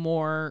be no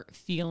more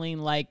feeling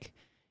like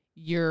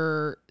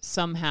you're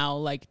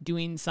somehow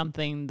doing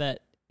something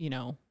that,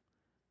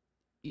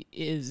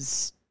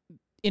 is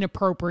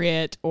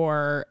inappropriate,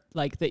 or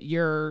that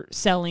you're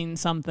selling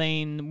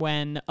something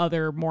when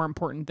other more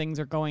important things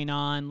are going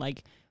on.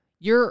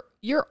 You're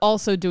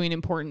also doing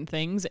important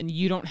things, and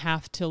you don't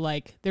have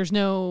to there's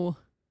no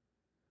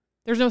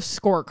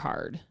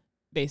scorecard,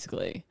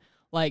 basically.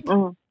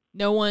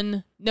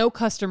 No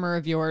customer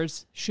of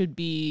yours should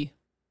be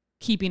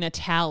keeping a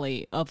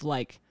tally of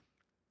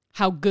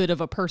how good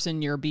of a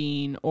person you're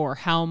being, or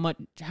how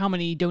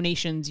many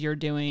donations you're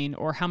doing,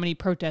 or how many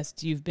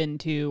protests you've been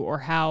to, or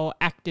how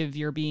active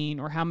you're being,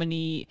 or how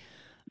many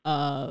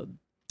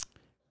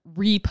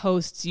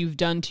reposts you've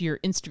done to your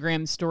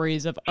Instagram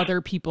stories of other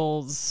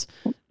people's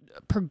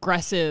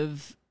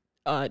progressive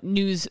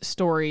news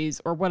stories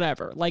or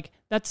whatever.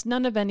 That's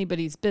none of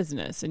anybody's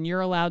business, and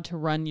you're allowed to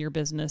run your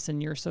business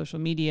and your social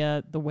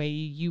media the way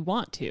you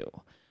want to.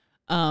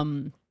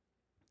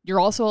 You're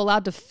also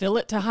allowed to fill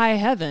it to high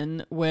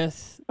heaven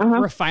with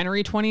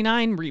Refinery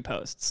 29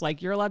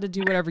 reposts. You're allowed to do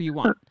whatever you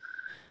want.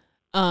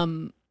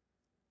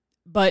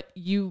 But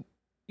you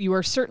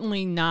are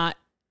certainly not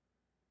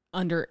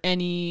under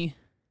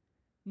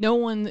no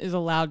one is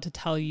allowed to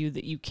tell you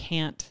that you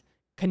can't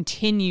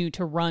continue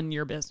to run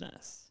your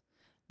business.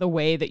 the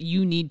way that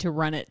you need to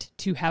run it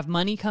to have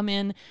money come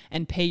in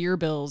and pay your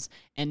bills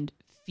and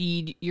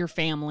feed your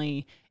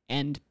family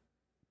and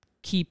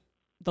keep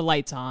the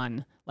lights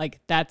on. Like,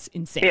 that's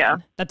insane. Yeah.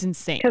 That's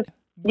insane.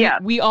 Yeah.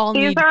 We all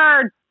These need...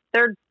 are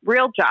their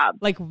real jobs.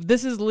 Like,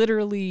 this is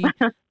literally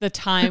the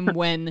time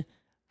when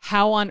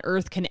how on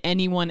earth can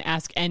anyone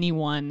ask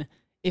anyone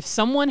if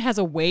someone has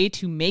a way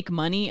to make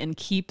money and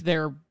keep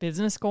their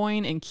business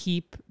going and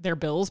keep their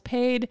bills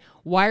paid,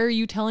 why are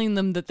you telling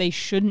them that they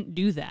shouldn't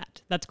do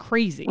that? That's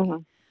crazy. Mm-hmm.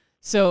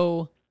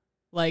 So,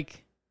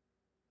 like,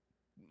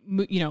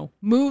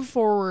 move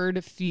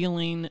forward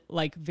feeling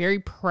like very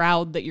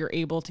proud that you're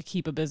able to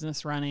keep a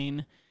business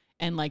running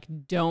and like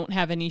don't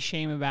have any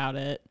shame about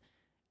it.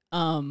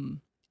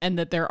 And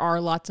that there are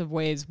lots of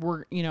ways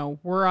we're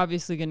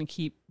obviously going to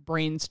keep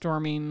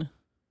brainstorming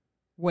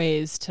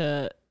ways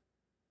to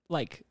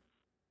like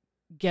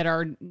get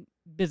our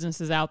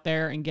businesses out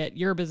there and get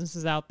your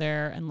businesses out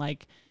there and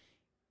like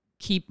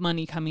keep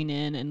money coming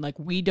in. And like,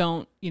 we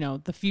don't,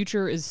 the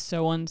future is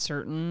so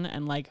uncertain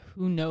and like,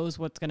 who knows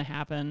what's going to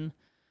happen.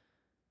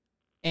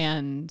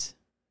 And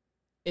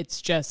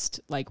it's just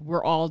like,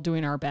 we're all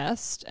doing our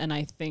best. And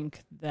I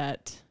think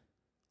that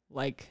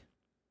like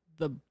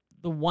the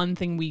one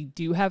thing we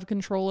do have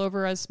control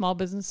over as small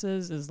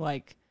businesses is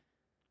like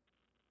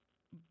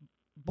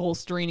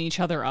bolstering each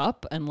other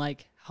up and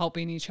like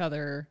helping each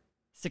other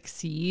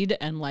succeed.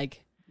 And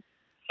like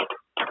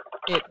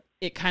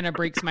it kind of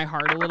breaks my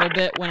heart a little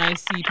bit when I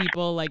see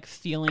people like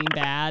feeling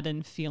bad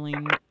and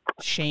feeling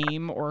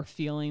shame or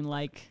feeling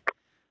like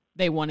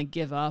they want to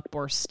give up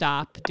or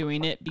stop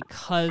doing it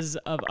because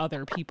of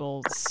other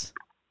people's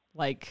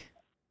like,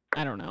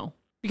 I don't know,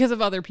 because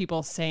of other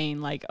people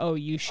saying like, oh,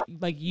 you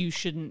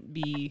shouldn't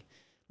be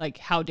like,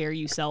 how dare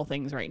you sell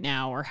things right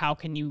now? Or how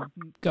can you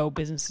go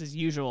business as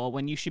usual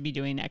when you should be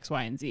doing X,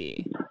 Y, and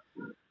Z?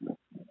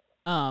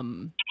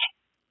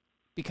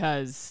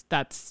 Because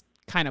that's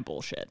kind of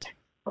bullshit.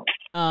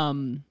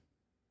 And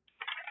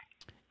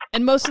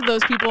most of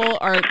those people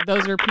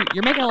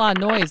you're making a lot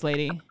of noise,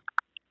 lady.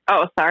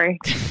 Oh, sorry.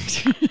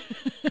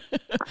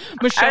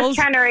 Michelle's, I was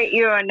trying to write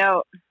you a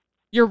note.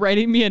 You're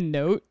writing me a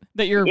note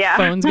that your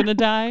phone's going to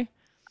die?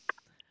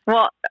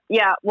 Well,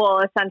 yeah. Well,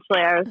 essentially,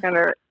 I was going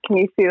to... Can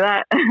you see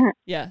that?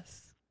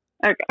 Yes.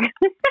 Okay.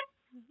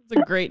 It's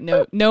a great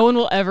note. No one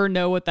will ever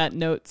know what that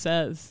note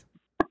says.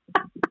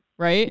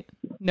 Right?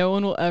 No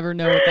one will ever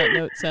know what that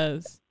note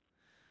says.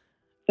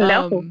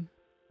 No.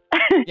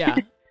 Yeah.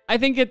 I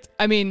think that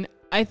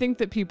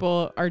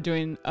people are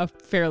doing a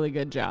fairly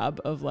good job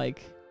of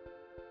like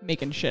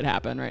making shit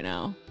happen right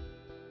now.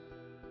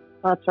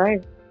 That's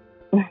right.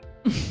 If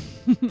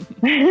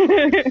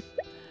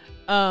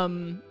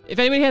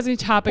anybody has any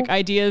topic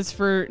ideas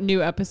for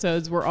new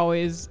episodes, we're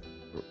always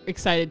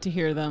excited to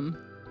hear them.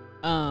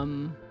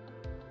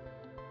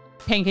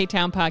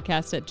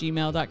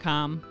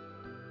 PancakeTownPodcast@gmail.com.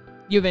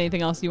 You have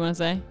anything else you want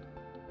to say?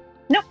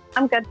 Nope,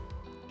 I'm good.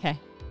 Okay.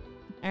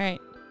 All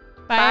right.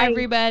 Bye.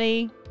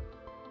 Everybody.